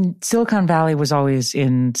 Silicon Valley was always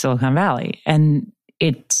in Silicon Valley, and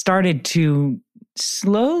it started to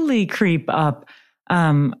slowly creep up.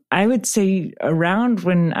 I would say around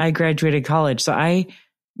when I graduated college. So I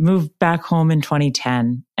moved back home in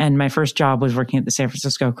 2010, and my first job was working at the San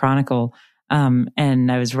Francisco Chronicle, and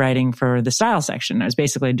I was writing for the style section. I was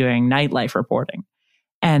basically doing nightlife reporting.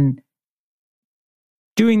 And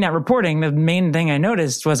doing that reporting, the main thing I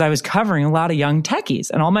noticed was I was covering a lot of young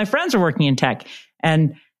techies, and all my friends were working in tech,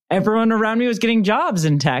 and everyone around me was getting jobs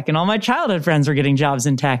in tech, and all my childhood friends were getting jobs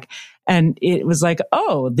in tech. And it was like,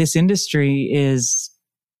 oh, this industry is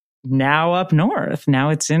now up north. Now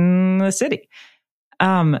it's in the city.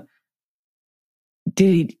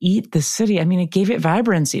 Did it eat the city? I mean, it gave it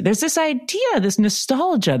vibrancy. There's this idea, this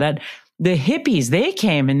nostalgia that the hippies, they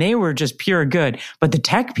came and they were just pure good. But the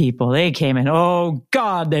tech people, they came and, oh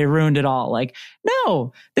God, they ruined it all. Like,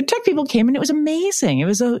 no, the tech people came and it was amazing. It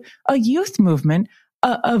was a youth movement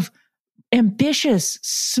of ambitious,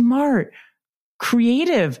 smart,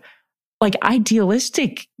 creative, like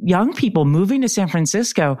idealistic young people moving to San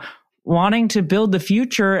Francisco, wanting to build the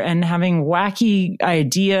future and having wacky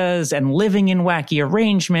ideas and living in wacky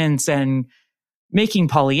arrangements and making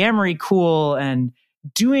polyamory cool and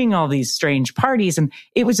doing all these strange parties. And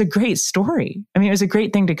it was a great story. I mean, it was a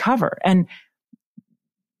great thing to cover. And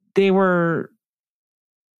they were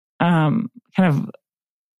kind of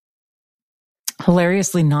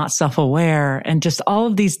hilariously not self-aware and just all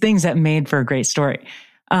of these things that made for a great story.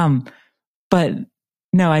 But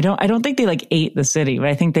no, I don't think they like ate the city, but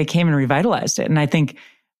I think they came and revitalized it. And I think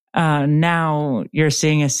now you're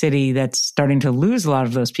seeing a city that's starting to lose a lot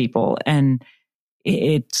of those people, and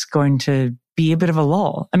it's going to be a bit of a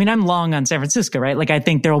lull. I mean, I'm long on San Francisco, right? Like, I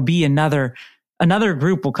think there will be another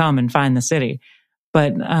group will come and find the city.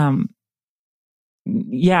 But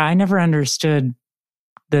yeah, I never understood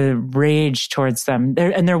the rage towards them.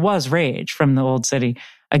 There was rage from the old city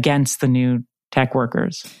against the new tech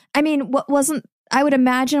workers. I mean, I would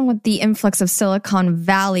imagine with the influx of Silicon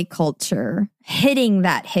Valley culture hitting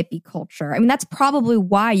that hippie culture, I mean, that's probably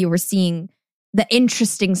why you were seeing the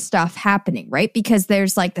interesting stuff happening, right? Because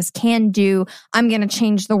there's like this can-do, I'm going to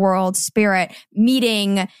change the world spirit,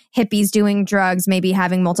 meeting hippies doing drugs, maybe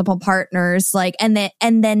having multiple partners, like, and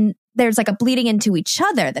then there's like a bleeding into each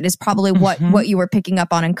other that is probably what you were picking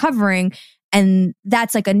up on and covering. And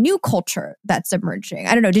that's like a new culture that's emerging.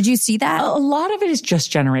 I don't know. Did you see that? A lot of it is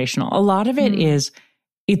just generational. A lot of it is,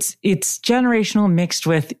 it's generational mixed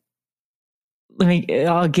with,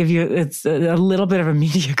 I'll give you, it's a little bit of a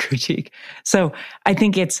media critique. So I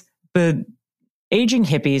think it's the aging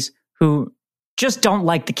hippies who just don't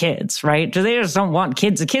like the kids, right? They just don't want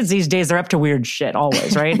kids. The kids these days are up to weird shit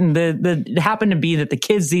always, right? And it happened to be that the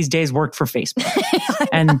kids these days worked for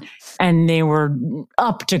Facebook. And they were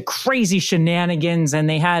up to crazy shenanigans, and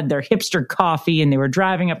they had their hipster coffee, and they were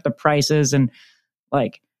driving up the prices, and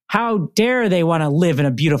like, how dare they want to live in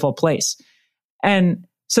a beautiful place? And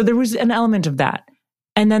so there was an element of that.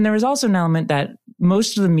 And then there was also an element that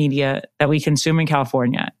most of the media that we consume in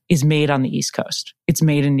California is made on the East Coast. It's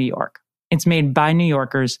made in New York. It's made by New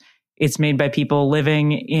Yorkers. It's made by people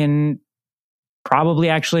living in probably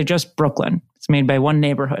actually just Brooklyn. It's made by one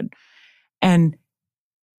neighborhood. And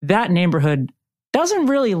that neighborhood doesn't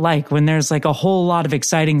really like when there's like a whole lot of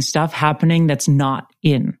exciting stuff happening that's not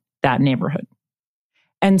in that neighborhood.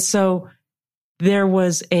 And so there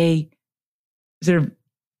was a sort of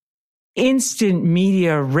instant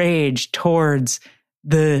media rage towards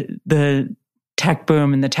the tech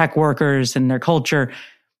boom and the tech workers and their culture.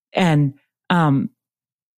 And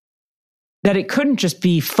that it couldn't just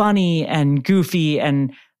be funny and goofy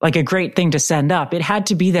and like a great thing to send up. It had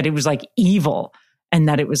to be that it was like evil, and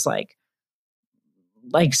that it was like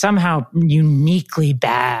somehow uniquely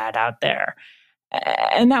bad out there.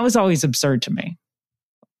 And that was always absurd to me.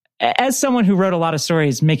 As someone who wrote a lot of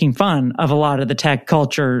stories making fun of a lot of the tech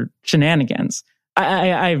culture shenanigans,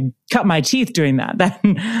 I cut my teeth doing that.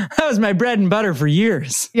 That was my bread and butter for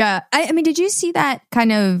years. Yeah. I mean, did you see that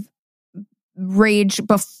kind of rage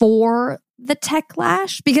before the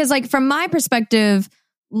techlash? Because like from my perspective,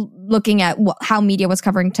 looking at how media was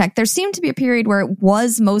covering tech, there seemed to be a period where it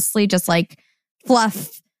was mostly just like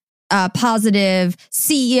fluff, positive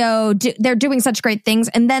CEO. They're doing such great things.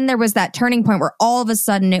 And then there was that turning point where all of a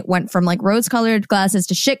sudden it went from like rose-colored glasses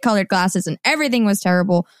to shit-colored glasses and everything was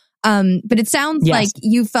terrible. But it sounds like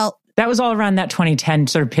you felt... That was all around that 2010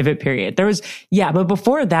 sort of pivot period. There was, but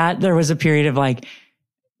before that, there was a period of like,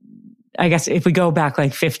 I guess if we go back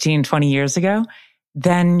like 15, 20 years ago,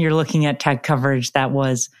 then you're looking at tech coverage that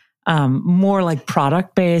was more like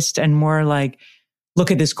product-based and more like, look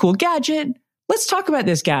at this cool gadget. Let's talk about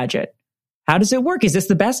this gadget. How does it work? Is this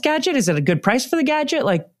the best gadget? Is it a good price for the gadget?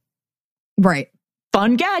 Like, right.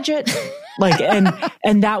 Fun gadget. Like,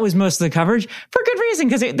 and that was most of the coverage for good reason,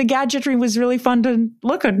 because the gadgetry was really fun to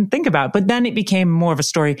look at and think about. But then it became more of a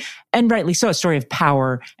story, and rightly so, a story of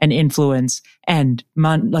power and influence and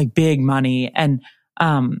like big money. And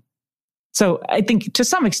so I think to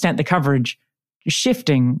some extent the coverage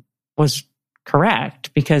shifting was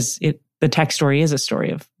correct, because the tech story is a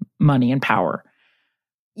story of money and power.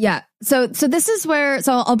 Yeah. So this is where,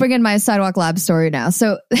 so I'll bring in my Sidewalk Lab story now.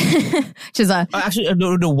 So, which is actually,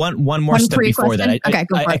 no, one more step before that. Okay,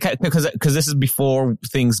 go for it. Because this is before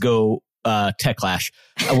things go techlash.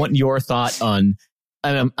 I want your thought on,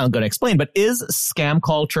 and I'm going to explain, but is scam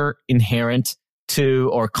culture inherent to,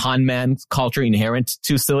 or con man culture inherent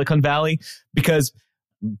to Silicon Valley? Because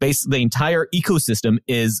basically the entire ecosystem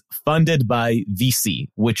is funded by VC,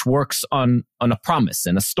 which works on a promise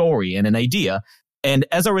and a story and an idea. And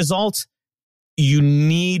as a result, you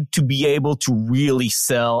need to be able to really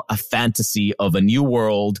sell a fantasy of a new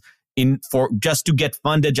world just to get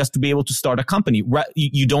funded, just to be able to start a company.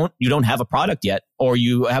 You don't have a product yet, or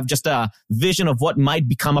you have just a vision of what might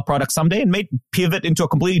become a product someday and may pivot into a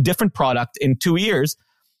completely different product in 2 years.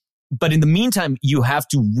 But in the meantime, you have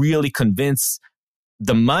to really convince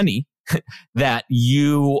the money that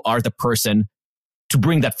you are the person to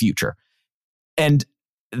bring that future. And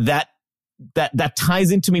that ties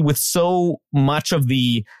into me with so much of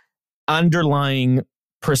the underlying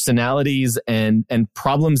personalities and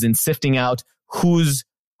problems in sifting out who's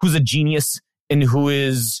a genius and who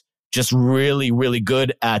is just really, really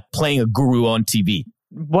good at playing a guru on TV.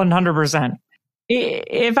 100%.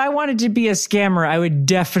 If I wanted to be a scammer, I would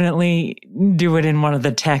definitely do it in one of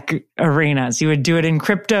the tech arenas. You would do it in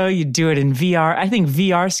crypto. You'd do it in VR. I think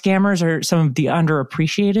VR scammers are some of the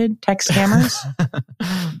underappreciated tech scammers.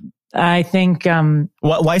 I think...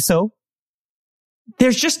 Why so?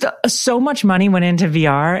 There's just so much money went into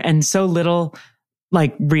VR and so little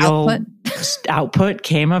like real output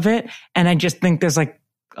came of it. And I just think there's like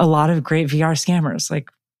a lot of great VR scammers. Like,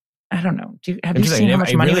 I don't know. Have you seen how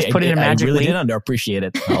much money was put into Magic Leap? I really did underappreciate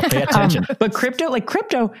it. I'll pay attention. But crypto,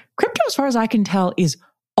 as far as I can tell, is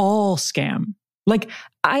all scam. Like,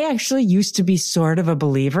 I actually used to be sort of a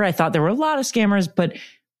believer. I thought there were a lot of scammers, but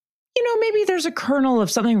maybe there's a kernel of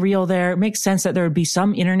something real there. It makes sense that there would be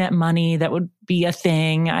some internet money that would be a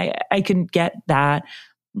thing. I can get that.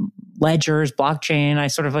 Ledgers, blockchain. I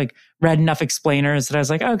sort of like read enough explainers that I was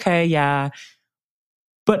like, okay, yeah.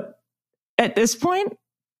 But at this point,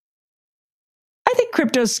 I think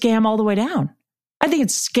crypto's scam all the way down. I think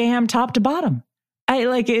it's scam top to bottom. I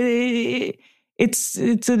like it. It's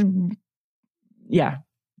a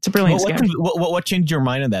brilliant scam. What changed your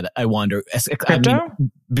mind on that? I wonder. Crypto? I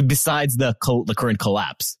mean, besides the current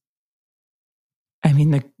collapse. I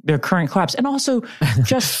mean, the current collapse, and also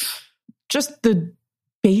just the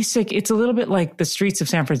basic. It's a little bit like the streets of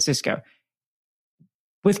San Francisco.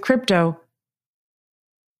 With crypto,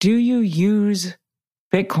 do you use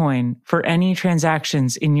Bitcoin for any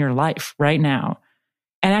transactions in your life right now?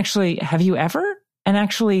 And actually, have you ever? And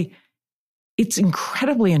actually, it's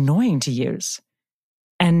incredibly annoying to use.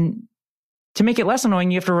 And to make it less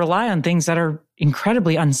annoying, you have to rely on things that are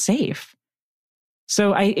incredibly unsafe.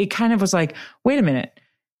 So it kind of was like, wait a minute,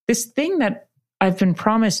 this thing that I've been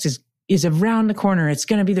promised is around the corner. It's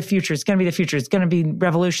going to be the future. It's going to be the future. It's going to be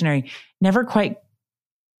revolutionary. Never quite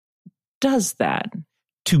does that.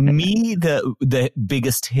 To me, the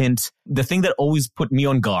biggest hint, the thing that always put me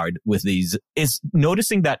on guard with these is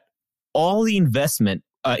noticing that all the investment,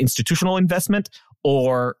 institutional investment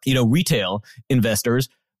or, retail investors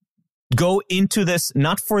go into this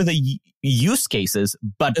not for the use cases,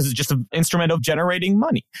 but as just an instrument of generating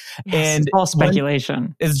money. Yes, and it's all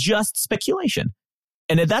speculation. It's just speculation.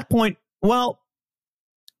 And at that point, well,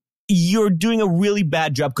 you're doing a really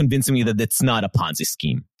bad job convincing me that it's not a Ponzi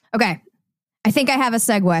scheme. Okay. I think I have a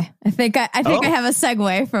segue. I think I have a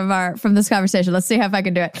segue from this conversation. Let's see if I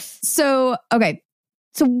can do it. So, okay.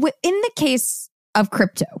 So in the case of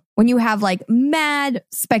crypto, when you have like mad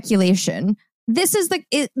speculation, this is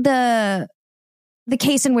the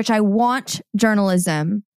case in which I want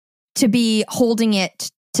journalism to be holding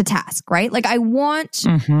it to task, right? Like I want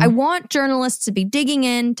journalists to be digging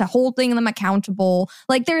in, to holding them accountable.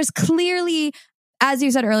 Like there's clearly, as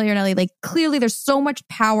you said earlier, Nellie, like clearly there's so much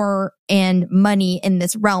power and money in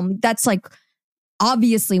this realm. That's like,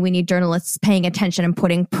 obviously we need journalists paying attention and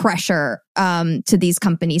putting pressure to these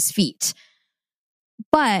companies' feet.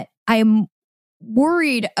 But I'm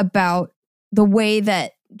worried about the way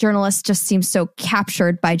that journalists just seem so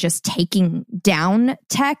captured by just taking down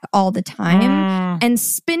tech all the time and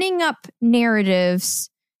spinning up narratives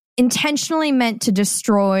intentionally meant to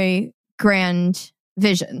destroy grand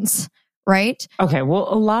visions, right? Okay, well,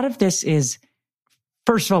 a lot of this is,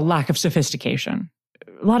 first of all, lack of sophistication.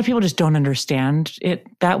 A lot of people just don't understand it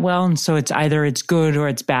that well, and so it's either it's good or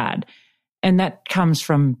it's bad. And that comes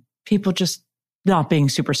from people just not being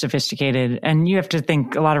super sophisticated. And you have to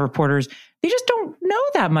think a lot of reporters, they just don't know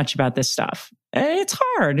that much about this stuff. It's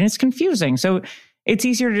hard and it's confusing. So it's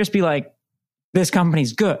easier to just be like, this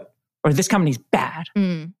company's good or this company's bad.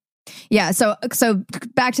 Yeah. So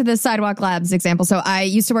back to the Sidewalk Labs example. So I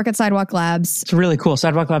used to work at Sidewalk Labs. It's really cool.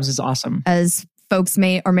 Sidewalk Labs is awesome. As folks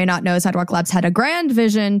may or may not know, Sidewalk Labs had a grand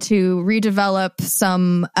vision to redevelop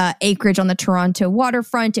some acreage on the Toronto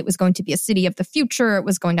waterfront. It was going to be a city of the future. It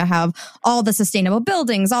was going to have all the sustainable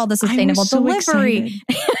buildings, all the sustainable delivery.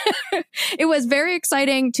 It was very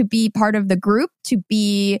exciting to be part of the group,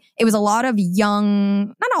 it was a lot of young,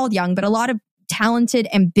 not all young, but a lot of talented,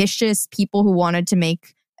 ambitious people who wanted to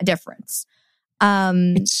make a difference.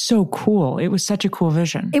 It's so cool. It was such a cool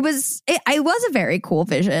vision. It was a very cool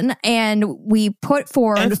vision. And we put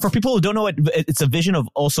forth... And for people who don't know it, it's a vision of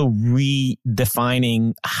also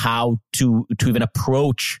redefining how to even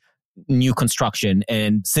approach new construction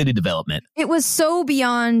and city development. It was so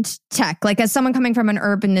beyond tech. Like, as someone coming from an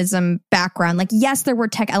urbanism background, like, yes, there were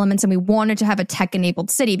tech elements and we wanted to have a tech-enabled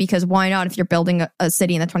city, because why not? If you're building a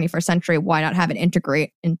city in the 21st century, why not have it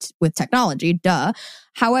integrate with technology? Duh.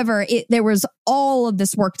 However, there was all of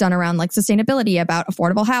this work done around like sustainability, about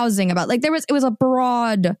affordable housing, about like it was a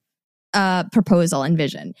broad proposal and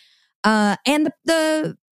vision. And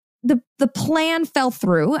the plan fell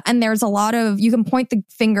through, and there's a lot of, you can point the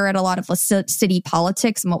finger at a lot of city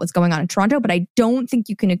politics and what was going on in Toronto, but I don't think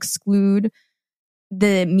you can exclude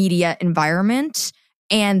the media environment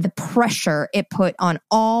and the pressure it put on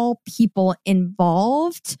all people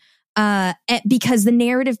involved, because the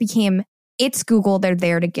narrative became, it's Google, they're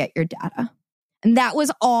there to get your data. And that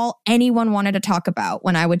was all anyone wanted to talk about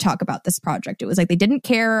when I would talk about this project. It was like they didn't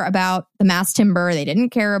care about the mass timber, they didn't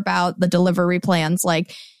care about the delivery plans,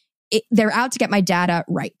 like they're out to get my data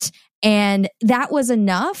right. And that was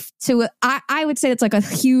enough to, I would say that's like a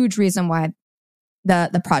huge reason why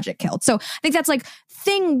the project killed. So I think that's like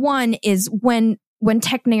thing one, is when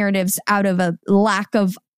tech narratives, out of a lack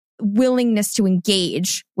of willingness to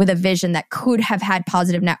engage with a vision that could have had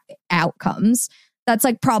positive outcomes, that's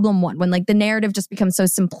like problem one. When like the narrative just becomes so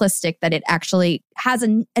simplistic that it actually has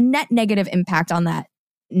a net negative impact on that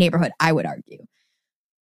neighborhood, I would argue.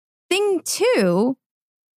 Thing two,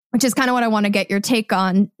 which is kind of what I want to get your take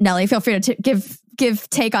on, Nellie. Feel free to give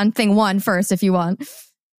take on thing one first if you want.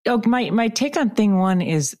 Oh, my take on thing one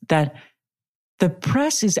is that the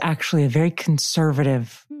press is actually a very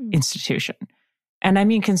conservative institution. And I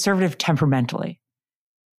mean conservative temperamentally.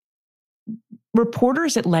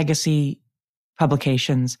 Reporters at legacy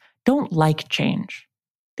publications don't like change.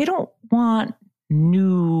 They don't want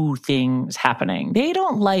new things happening. They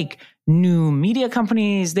don't like new media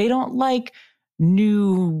companies. They don't like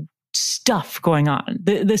new stuff going on.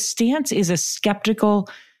 The stance is a skeptical,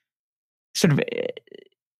 sort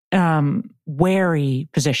of wary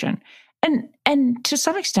position. And to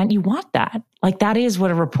some extent, you want that. Like, that is what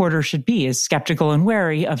a reporter should be, is skeptical and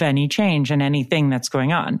wary of any change and anything that's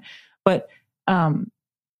going on. But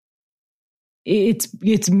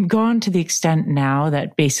it's gone to the extent now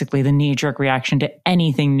that basically the knee-jerk reaction to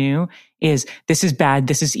anything new is, this is bad,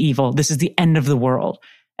 this is evil, this is the end of the world.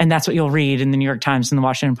 And that's what you'll read in the New York Times and the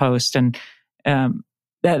Washington Post. And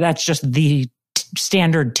that's just the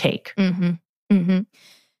standard take. Mm-hmm. Mm-hmm.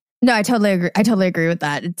 No, I totally agree. I totally agree with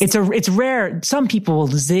that. It's rare. Some people will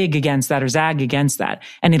zig against that or zag against that,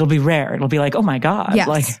 and it'll be rare. It'll be like, oh my God. Yes.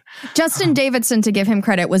 Like, Justin Davidson, to give him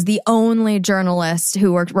credit, was the only journalist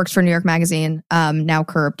who works for New York Magazine, now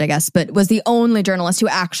curbed, I guess, but was the only journalist who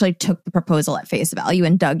actually took the proposal at face value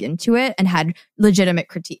and dug into it and had legitimate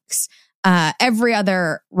critiques. Every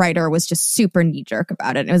other writer was just super knee-jerk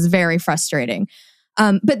about it. It was very frustrating.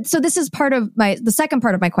 But so this is the second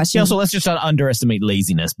part of my question. Yeah, so let's just not underestimate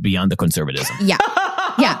laziness beyond the conservatism. Yeah.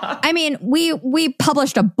 Yeah. I mean, we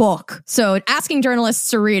published a book. So asking journalists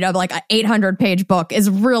to read like an 800-page book is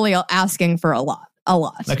really asking for a lot.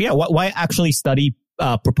 Like, yeah, why actually study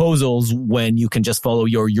proposals when you can just follow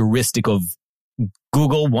your heuristic of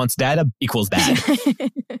Google wants data equals bad.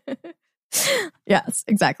 Yes,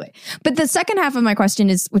 exactly. But the second half of my question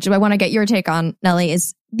is, which I want to get your take on, Nellie,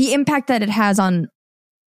 is the impact that it has on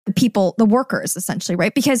the people, the workers, essentially,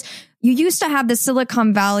 right? Because you used to have this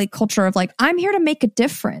Silicon Valley culture of like, I'm here to make a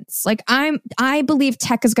difference. Like I believe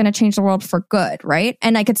tech is going to change the world for good, right?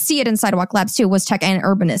 And I could see it in Sidewalk Labs too, was tech and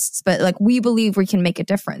urbanists, but like we believe we can make a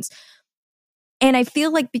difference. And I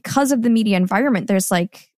feel like because of the media environment, there's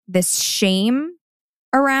like this shame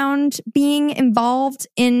around being involved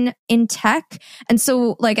in tech. And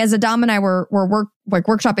so like as Adam and I were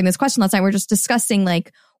workshopping this question last night, we're just discussing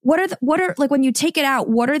like, what are like when you take it out,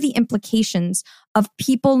 what are the implications of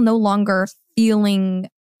people no longer feeling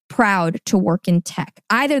proud to work in tech?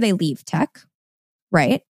 Either they leave tech,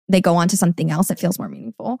 right? They go on to something else that feels more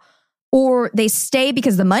meaningful, or they stay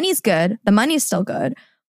because the money's good. The money is still good.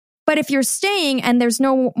 But if you're staying and there's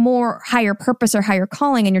no more higher purpose or higher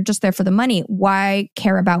calling and you're just there for the money, why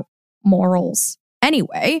care about morals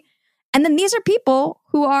anyway? And then these are people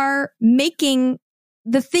who are making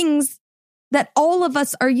the things that all of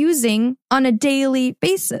us are using on a daily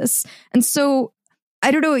basis. And so,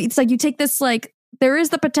 I don't know, it's like you take this, like, there is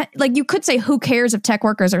the potential, like you could say, who cares if tech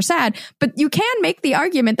workers are sad? But you can make the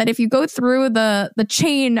argument that if you go through the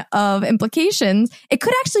chain of implications, it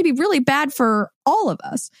could actually be really bad for all of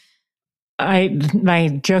us.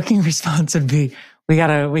 My joking response would be, we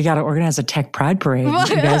gotta organize a tech pride parade.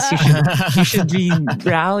 You guys, you should be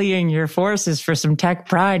rallying your forces for some tech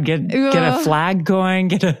pride. Get a flag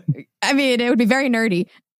going. I mean, it would be very nerdy.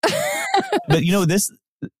 But you know, this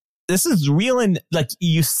is real, and like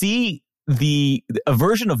you see a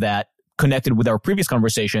version of that connected with our previous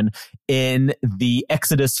conversation in the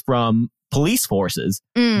exodus from police forces,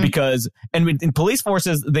 because in police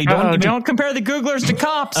forces they don't compare the Googlers to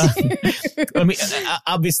cops. I mean,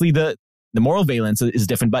 obviously the moral valence is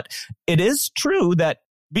different, but it is true that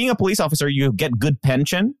being a police officer, you get good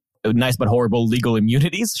pension, nice but horrible legal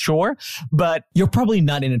immunities, sure, but you're probably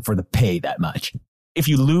not in it for the pay that much. If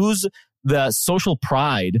you lose the social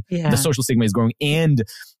pride, the social stigma is growing, and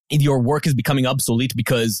your work is becoming obsolete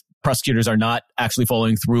because prosecutors are not actually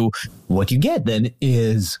following through. What you get then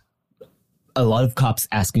is a lot of cops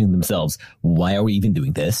asking themselves, why are we even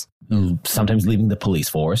doing this? Sometimes leaving the police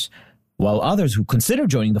force, while others who consider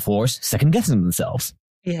joining the force second guessing themselves.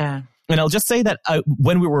 Yeah. And I'll just say that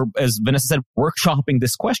when we were, as Vanessa said, workshopping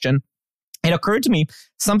this question, it occurred to me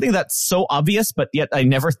something that's so obvious, but yet I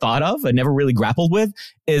never thought of, I never really grappled with,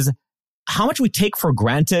 is how much we take for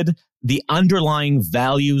granted the underlying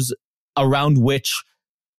values around which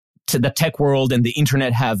the tech world and the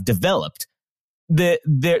internet have developed.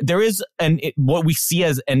 There is what we see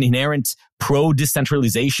as an inherent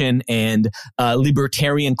pro-decentralization and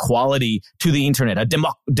libertarian quality to the internet, a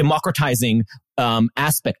democratizing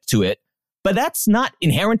aspect to it. But that's not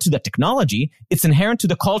inherent to the technology. It's inherent to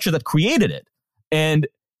the culture that created it. And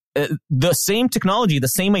the same technology, the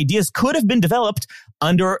same ideas could have been developed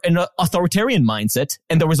under an authoritarian mindset,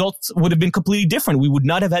 and the results would have been completely different. We would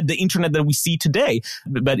not have had the internet that we see today.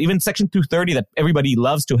 But even Section 230 that everybody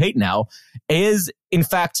loves to hate now is, in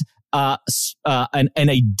fact, an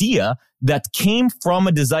idea that came from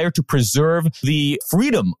a desire to preserve the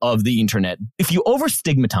freedom of the internet. If you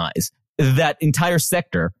over-stigmatize that entire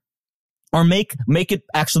sector, or make it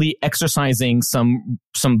actually exercising some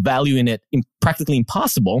value in it practically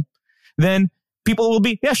impossible, then people will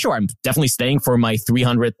be, yeah, sure, I'm definitely staying for my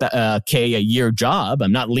 $300K a year job.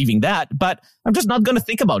 I'm not leaving that, but I'm just not going to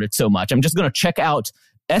think about it so much. I'm just going to check out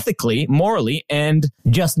ethically, morally, and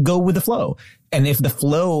just go with the flow. And if the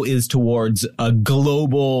flow is towards a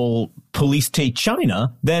global police state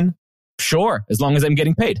China, then sure, as long as I'm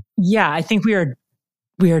getting paid. Yeah, I think we are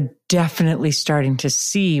definitely starting to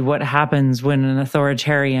see what happens when an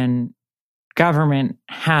authoritarian government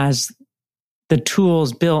has the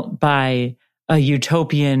tools built by a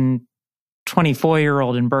utopian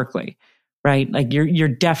 24-year-old in Berkeley, right? Like you're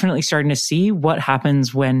definitely starting to see what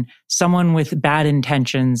happens when someone with bad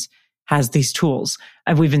intentions has these tools.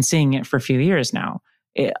 And we've been seeing it for a few years now.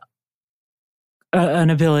 An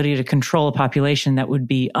ability to control a population that would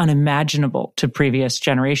be unimaginable to previous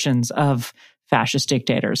generations of fascist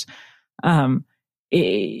dictators. I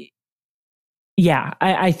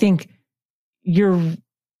think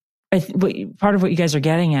part of what you guys are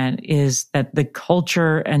getting at is that the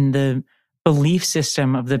culture and the belief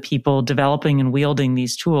system of the people developing and wielding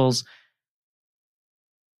these tools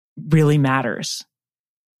really matters.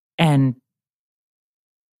 And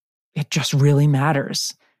it just really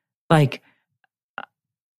matters. Like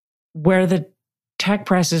where the tech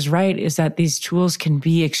press is right is that these tools can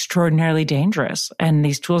be extraordinarily dangerous, and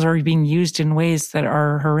these tools are being used in ways that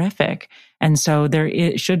are horrific. And so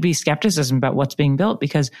there should be skepticism about what's being built,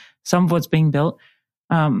 because some of what's being built,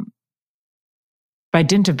 by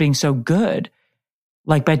dint of being so good,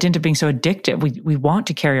 like by dint of being so addictive, we want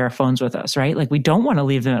to carry our phones with us, right? Like we don't want to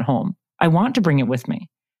leave them at home. I want to bring it with me.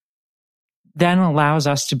 Then allows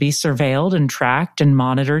us to be surveilled and tracked and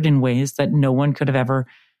monitored in ways that no one could have ever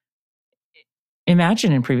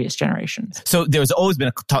imagined in previous generations. So there's always been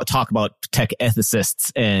a talk about tech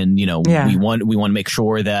ethicists, and we want to make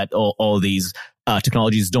sure that all these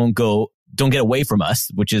technologies don't get away from us,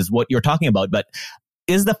 which is what you're talking about. But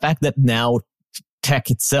is the fact that now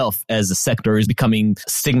tech itself as a sector is becoming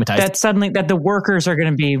stigmatized, that suddenly that the workers are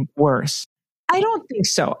going to be worse? I don't think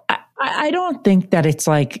so. I don't think that it's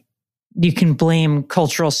like you can blame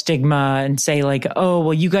cultural stigma and say like, oh,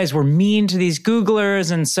 well, you guys were mean to these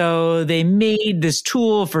Googlers, and so they made this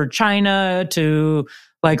tool for China to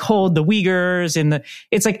like hold the Uyghurs in the.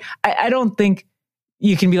 It's like I don't think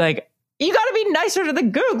you can be like, you got to be nicer to the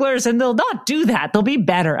Googlers, and they'll not do that. They'll be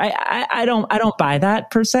better. I don't buy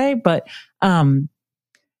that per se, but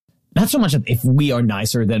not so much that if we are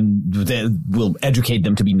nicer, then we'll educate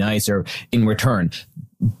them to be nicer in return.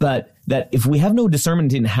 But that if we have no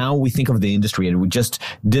discernment in how we think of the industry and we just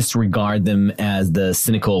disregard them as the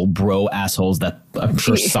cynical bro assholes that I'm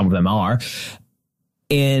sure some of them are,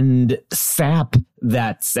 and sap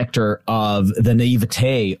that sector of the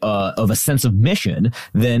naivete of a sense of mission,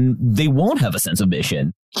 then they won't have a sense of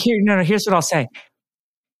mission. Here's what I'll say.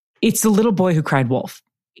 It's the little boy who cried wolf.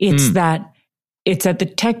 It's that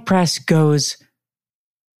the tech press goes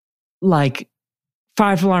like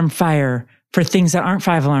 5-alarm fire for things that aren't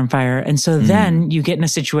 5-alarm fire. And so then you get in a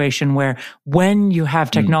situation where when you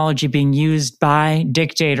have technology being used by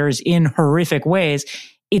dictators in horrific ways,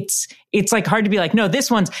 it's like hard to be like, no,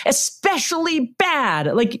 this one's especially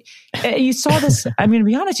bad. Like you saw this, I mean, to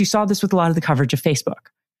be honest, you saw this with a lot of the coverage of Facebook.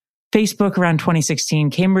 Facebook around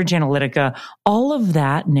 2016, Cambridge Analytica, all of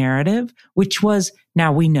that narrative, which was,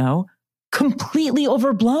 now we know, completely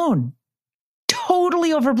overblown.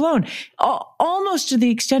 Totally overblown, almost to the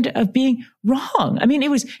extent of being wrong. I mean, it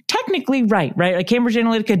was technically right? Like Cambridge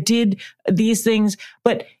Analytica did these things,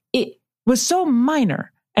 but it was so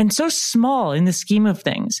minor and so small in the scheme of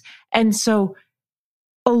things. And so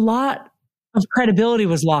a lot of credibility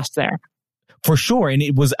was lost there. For sure. And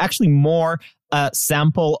it was actually more a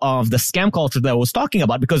sample of the scam culture that I was talking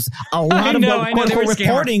about, because a lot of the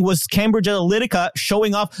reporting was Cambridge Analytica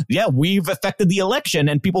showing off, yeah, we've affected the election,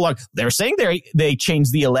 and people are, they're saying they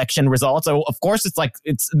changed the election results. So of course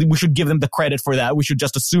we should give them the credit for that. We should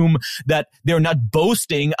just assume that they're not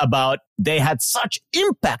boasting about they had such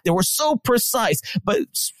impact. They were so precise. But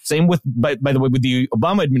same with, by the way, with the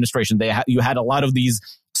Obama administration, you had a lot of these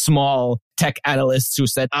small tech analysts who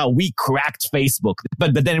said, we cracked Facebook.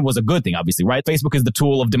 But then it was a good thing, obviously, right? Facebook is the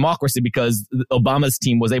tool of democracy because Obama's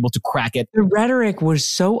team was able to crack it. The rhetoric was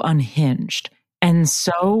so unhinged and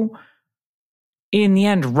so, in the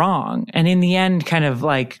end, wrong. And in the end, kind of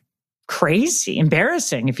like crazy,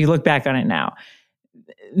 embarrassing, if you look back on it now,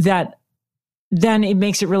 that then it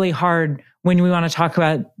makes it really hard when we want to talk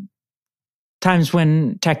about times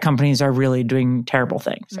when tech companies are really doing terrible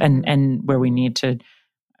things and where we need to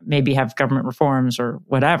maybe have government reforms or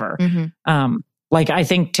whatever. Like I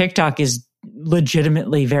think TikTok is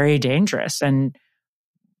legitimately very dangerous and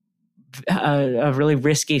a really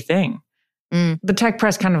risky thing. The tech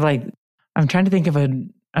press kind of like, I'm trying to think of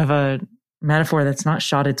a metaphor that's not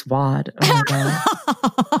shot its wad. Oh my God.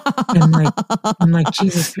 I'm like,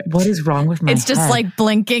 Jesus, what is wrong with my It's just head? like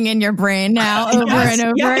blinking in your brain now over and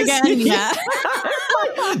over again. Yeah.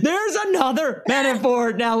 There's another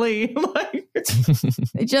metaphor, Nellie.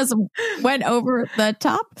 It just went over the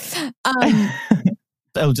top.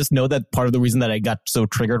 I'll just know that part of the reason that I got so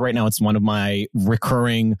triggered right now, it's one of my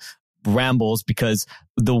recurring rambles, because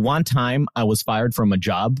the one time I was fired from a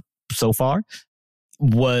job so far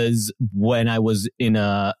was when I was in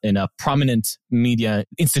a prominent media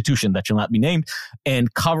institution that shall not be named,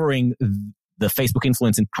 and covering the Facebook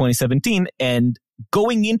influence in 2017, and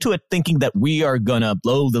going into it thinking that we are gonna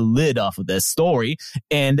blow the lid off of this story,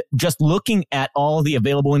 and just looking at all the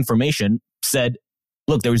available information said,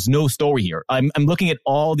 look, there's no story here. I'm looking at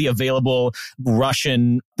all the available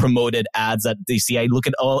Russian promoted ads that they see. I look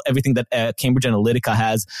at everything that Cambridge Analytica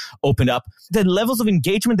has opened up. The levels of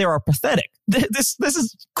engagement there are pathetic. This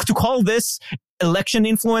is, to call this election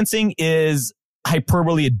influencing is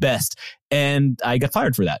hyperbole at best. And I got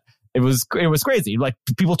fired for that. It was crazy. Like,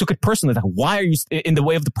 people took it personally. Like, why are you in the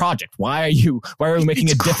way of the project? Why are you making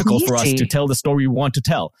it difficult for us to tell the story we want to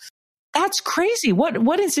tell? That's crazy.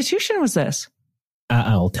 What institution was this?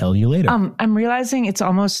 I'll tell you later. I'm realizing it's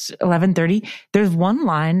almost 11:30. There's one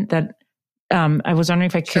line that I was wondering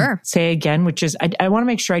if I could say again, which is I want to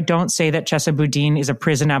make sure I don't say that Chesa Boudin is a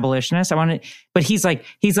prison abolitionist. But he's like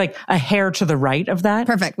a hair to the right of that.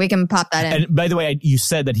 Perfect. We can pop that in. And by the way, you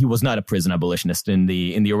said that he was not a prison abolitionist in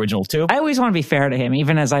the original too. I always want to be fair to him,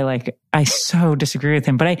 even as I so disagree with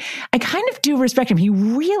him. But I kind of do respect him. He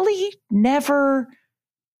really never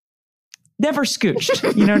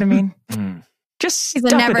scooched. You know what I mean? Just he's a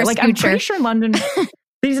never scoocher. Like I'm pretty sure London.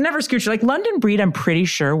 He's a never scoocher. Like London Breed, I'm pretty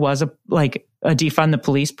sure was a defund the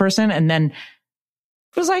police person, and then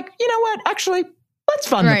was like, you know what? Actually, let's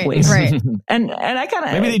fund the police. Right. and I kind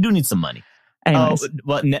of maybe they do need some money. Anyways.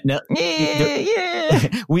 Well, Yeah.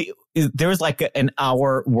 There was like an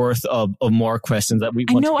hour worth of more questions that we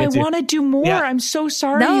want to get to. I want to do more. Yeah. I'm so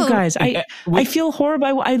sorry, you guys. I feel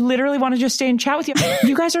horrible. I literally want to just stay and chat with you.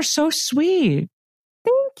 You guys are so sweet.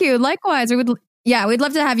 Thank you. Likewise, we'd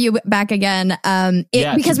love to have you back again.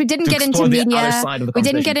 Because we didn't get into media. We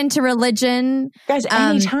didn't get into religion. Guys,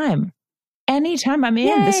 anytime I'm in.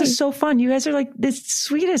 Yay. This is so fun. You guys are like the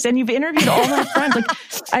sweetest, and you've interviewed all my friends. Like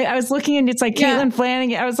I was looking, and it's like Caitlin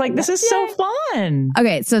Flanagan. I was like, this is so fun.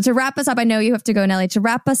 Okay, so to wrap us up, I know you have to go, Nellie. To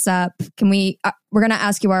wrap us up, can we? We're going to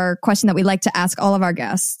ask you our question that we like to ask all of our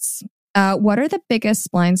guests. What are the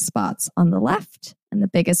biggest blind spots on the left and the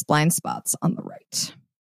biggest blind spots on the right?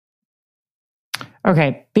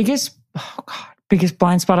 Okay, biggest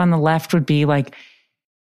blind spot on the left would be like,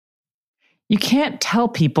 you can't tell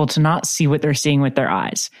people to not see what they're seeing with their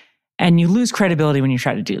eyes. And you lose credibility when you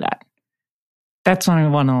try to do that. That's one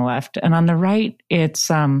on the left. And on the right, it's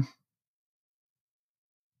that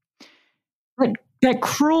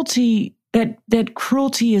cruelty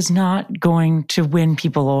is not going to win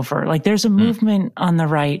people over. Like there's a movement on the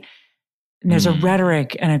right, and there's a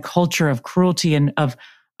rhetoric and a culture of cruelty and of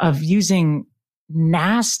using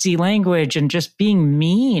nasty language and just being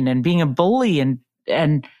mean and being a bully and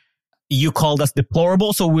you called us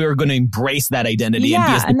deplorable, so we're going to embrace that identity and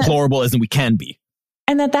be as deplorable as we can be.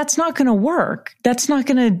 And that's not going to work. That's not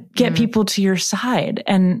going to get people to your side.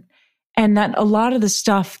 And that a lot of the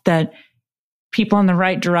stuff that people on the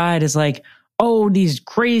right deride is like, oh, these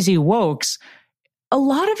crazy wokes. A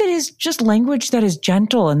lot of it is just language that is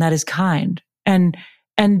gentle and that is kind. And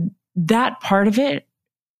that part of it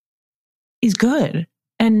is good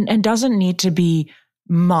and doesn't need to be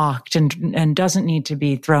mocked and doesn't need to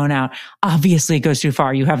be thrown out. Obviously, it goes too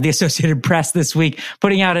far. You have the Associated Press this week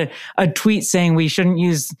putting out a tweet saying we shouldn't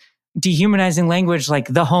use dehumanizing language like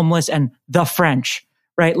the homeless and the French,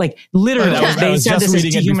 right? Like literally, they said this is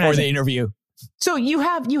dehumanizing before the interview. So you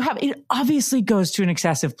have it obviously goes to an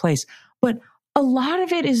excessive place, but a lot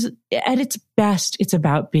of it is at its best, it's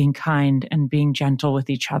about being kind and being gentle with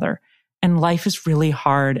each other. And life is really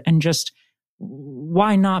hard, and just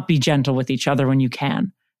why not be gentle with each other when you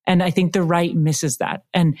can? And I think the right misses that.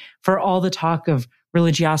 And for all the talk of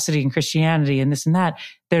religiosity and Christianity and this and that,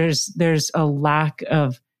 there's a lack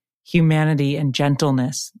of humanity and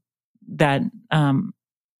gentleness that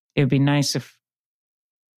it would be nice if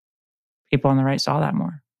people on the right saw that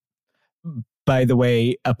more. By the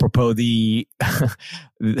way, apropos the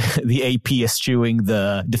AP eschewing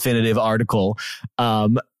the definitive article,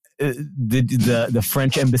 the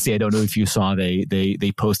French embassy, I don't know if you saw,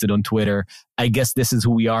 they posted on Twitter, I guess this is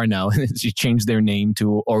who we are now. She changed their name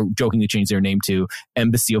to, or jokingly changed their name to,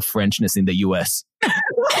 Embassy of Frenchness in the US.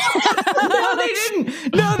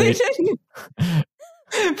 No, they didn't.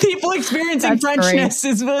 People experiencing Frenchness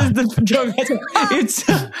is the joke. It's,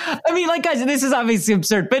 I mean, like, guys, this is obviously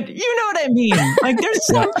absurd, but you know what I mean. Like, there's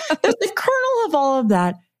the kernel of all of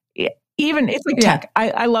that. Even it's like tech.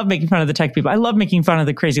 I love making fun of the tech people. I love making fun of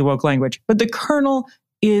the crazy woke language. But the kernel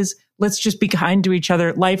is, let's just be kind to each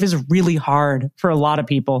other. Life is really hard for a lot of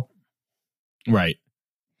people. Right.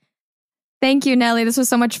 Thank you, Nellie. This was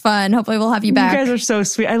so much fun. Hopefully we'll have you back. You guys are so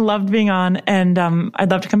sweet. I loved being on, and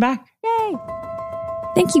I'd love to come back. Yay.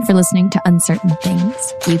 Thank you for listening to Uncertain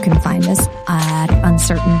Things. You can find us at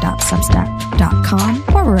uncertain.substack.com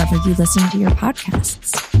or wherever you listen to your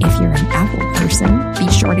podcasts. If you're an Apple person,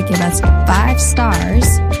 be sure to give us 5 stars.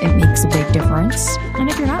 It makes a big difference. And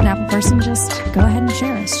if you're not an Apple person, just go ahead and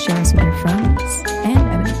share us. Share us with your friends and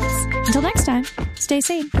enemies. Until next time, stay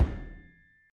sane.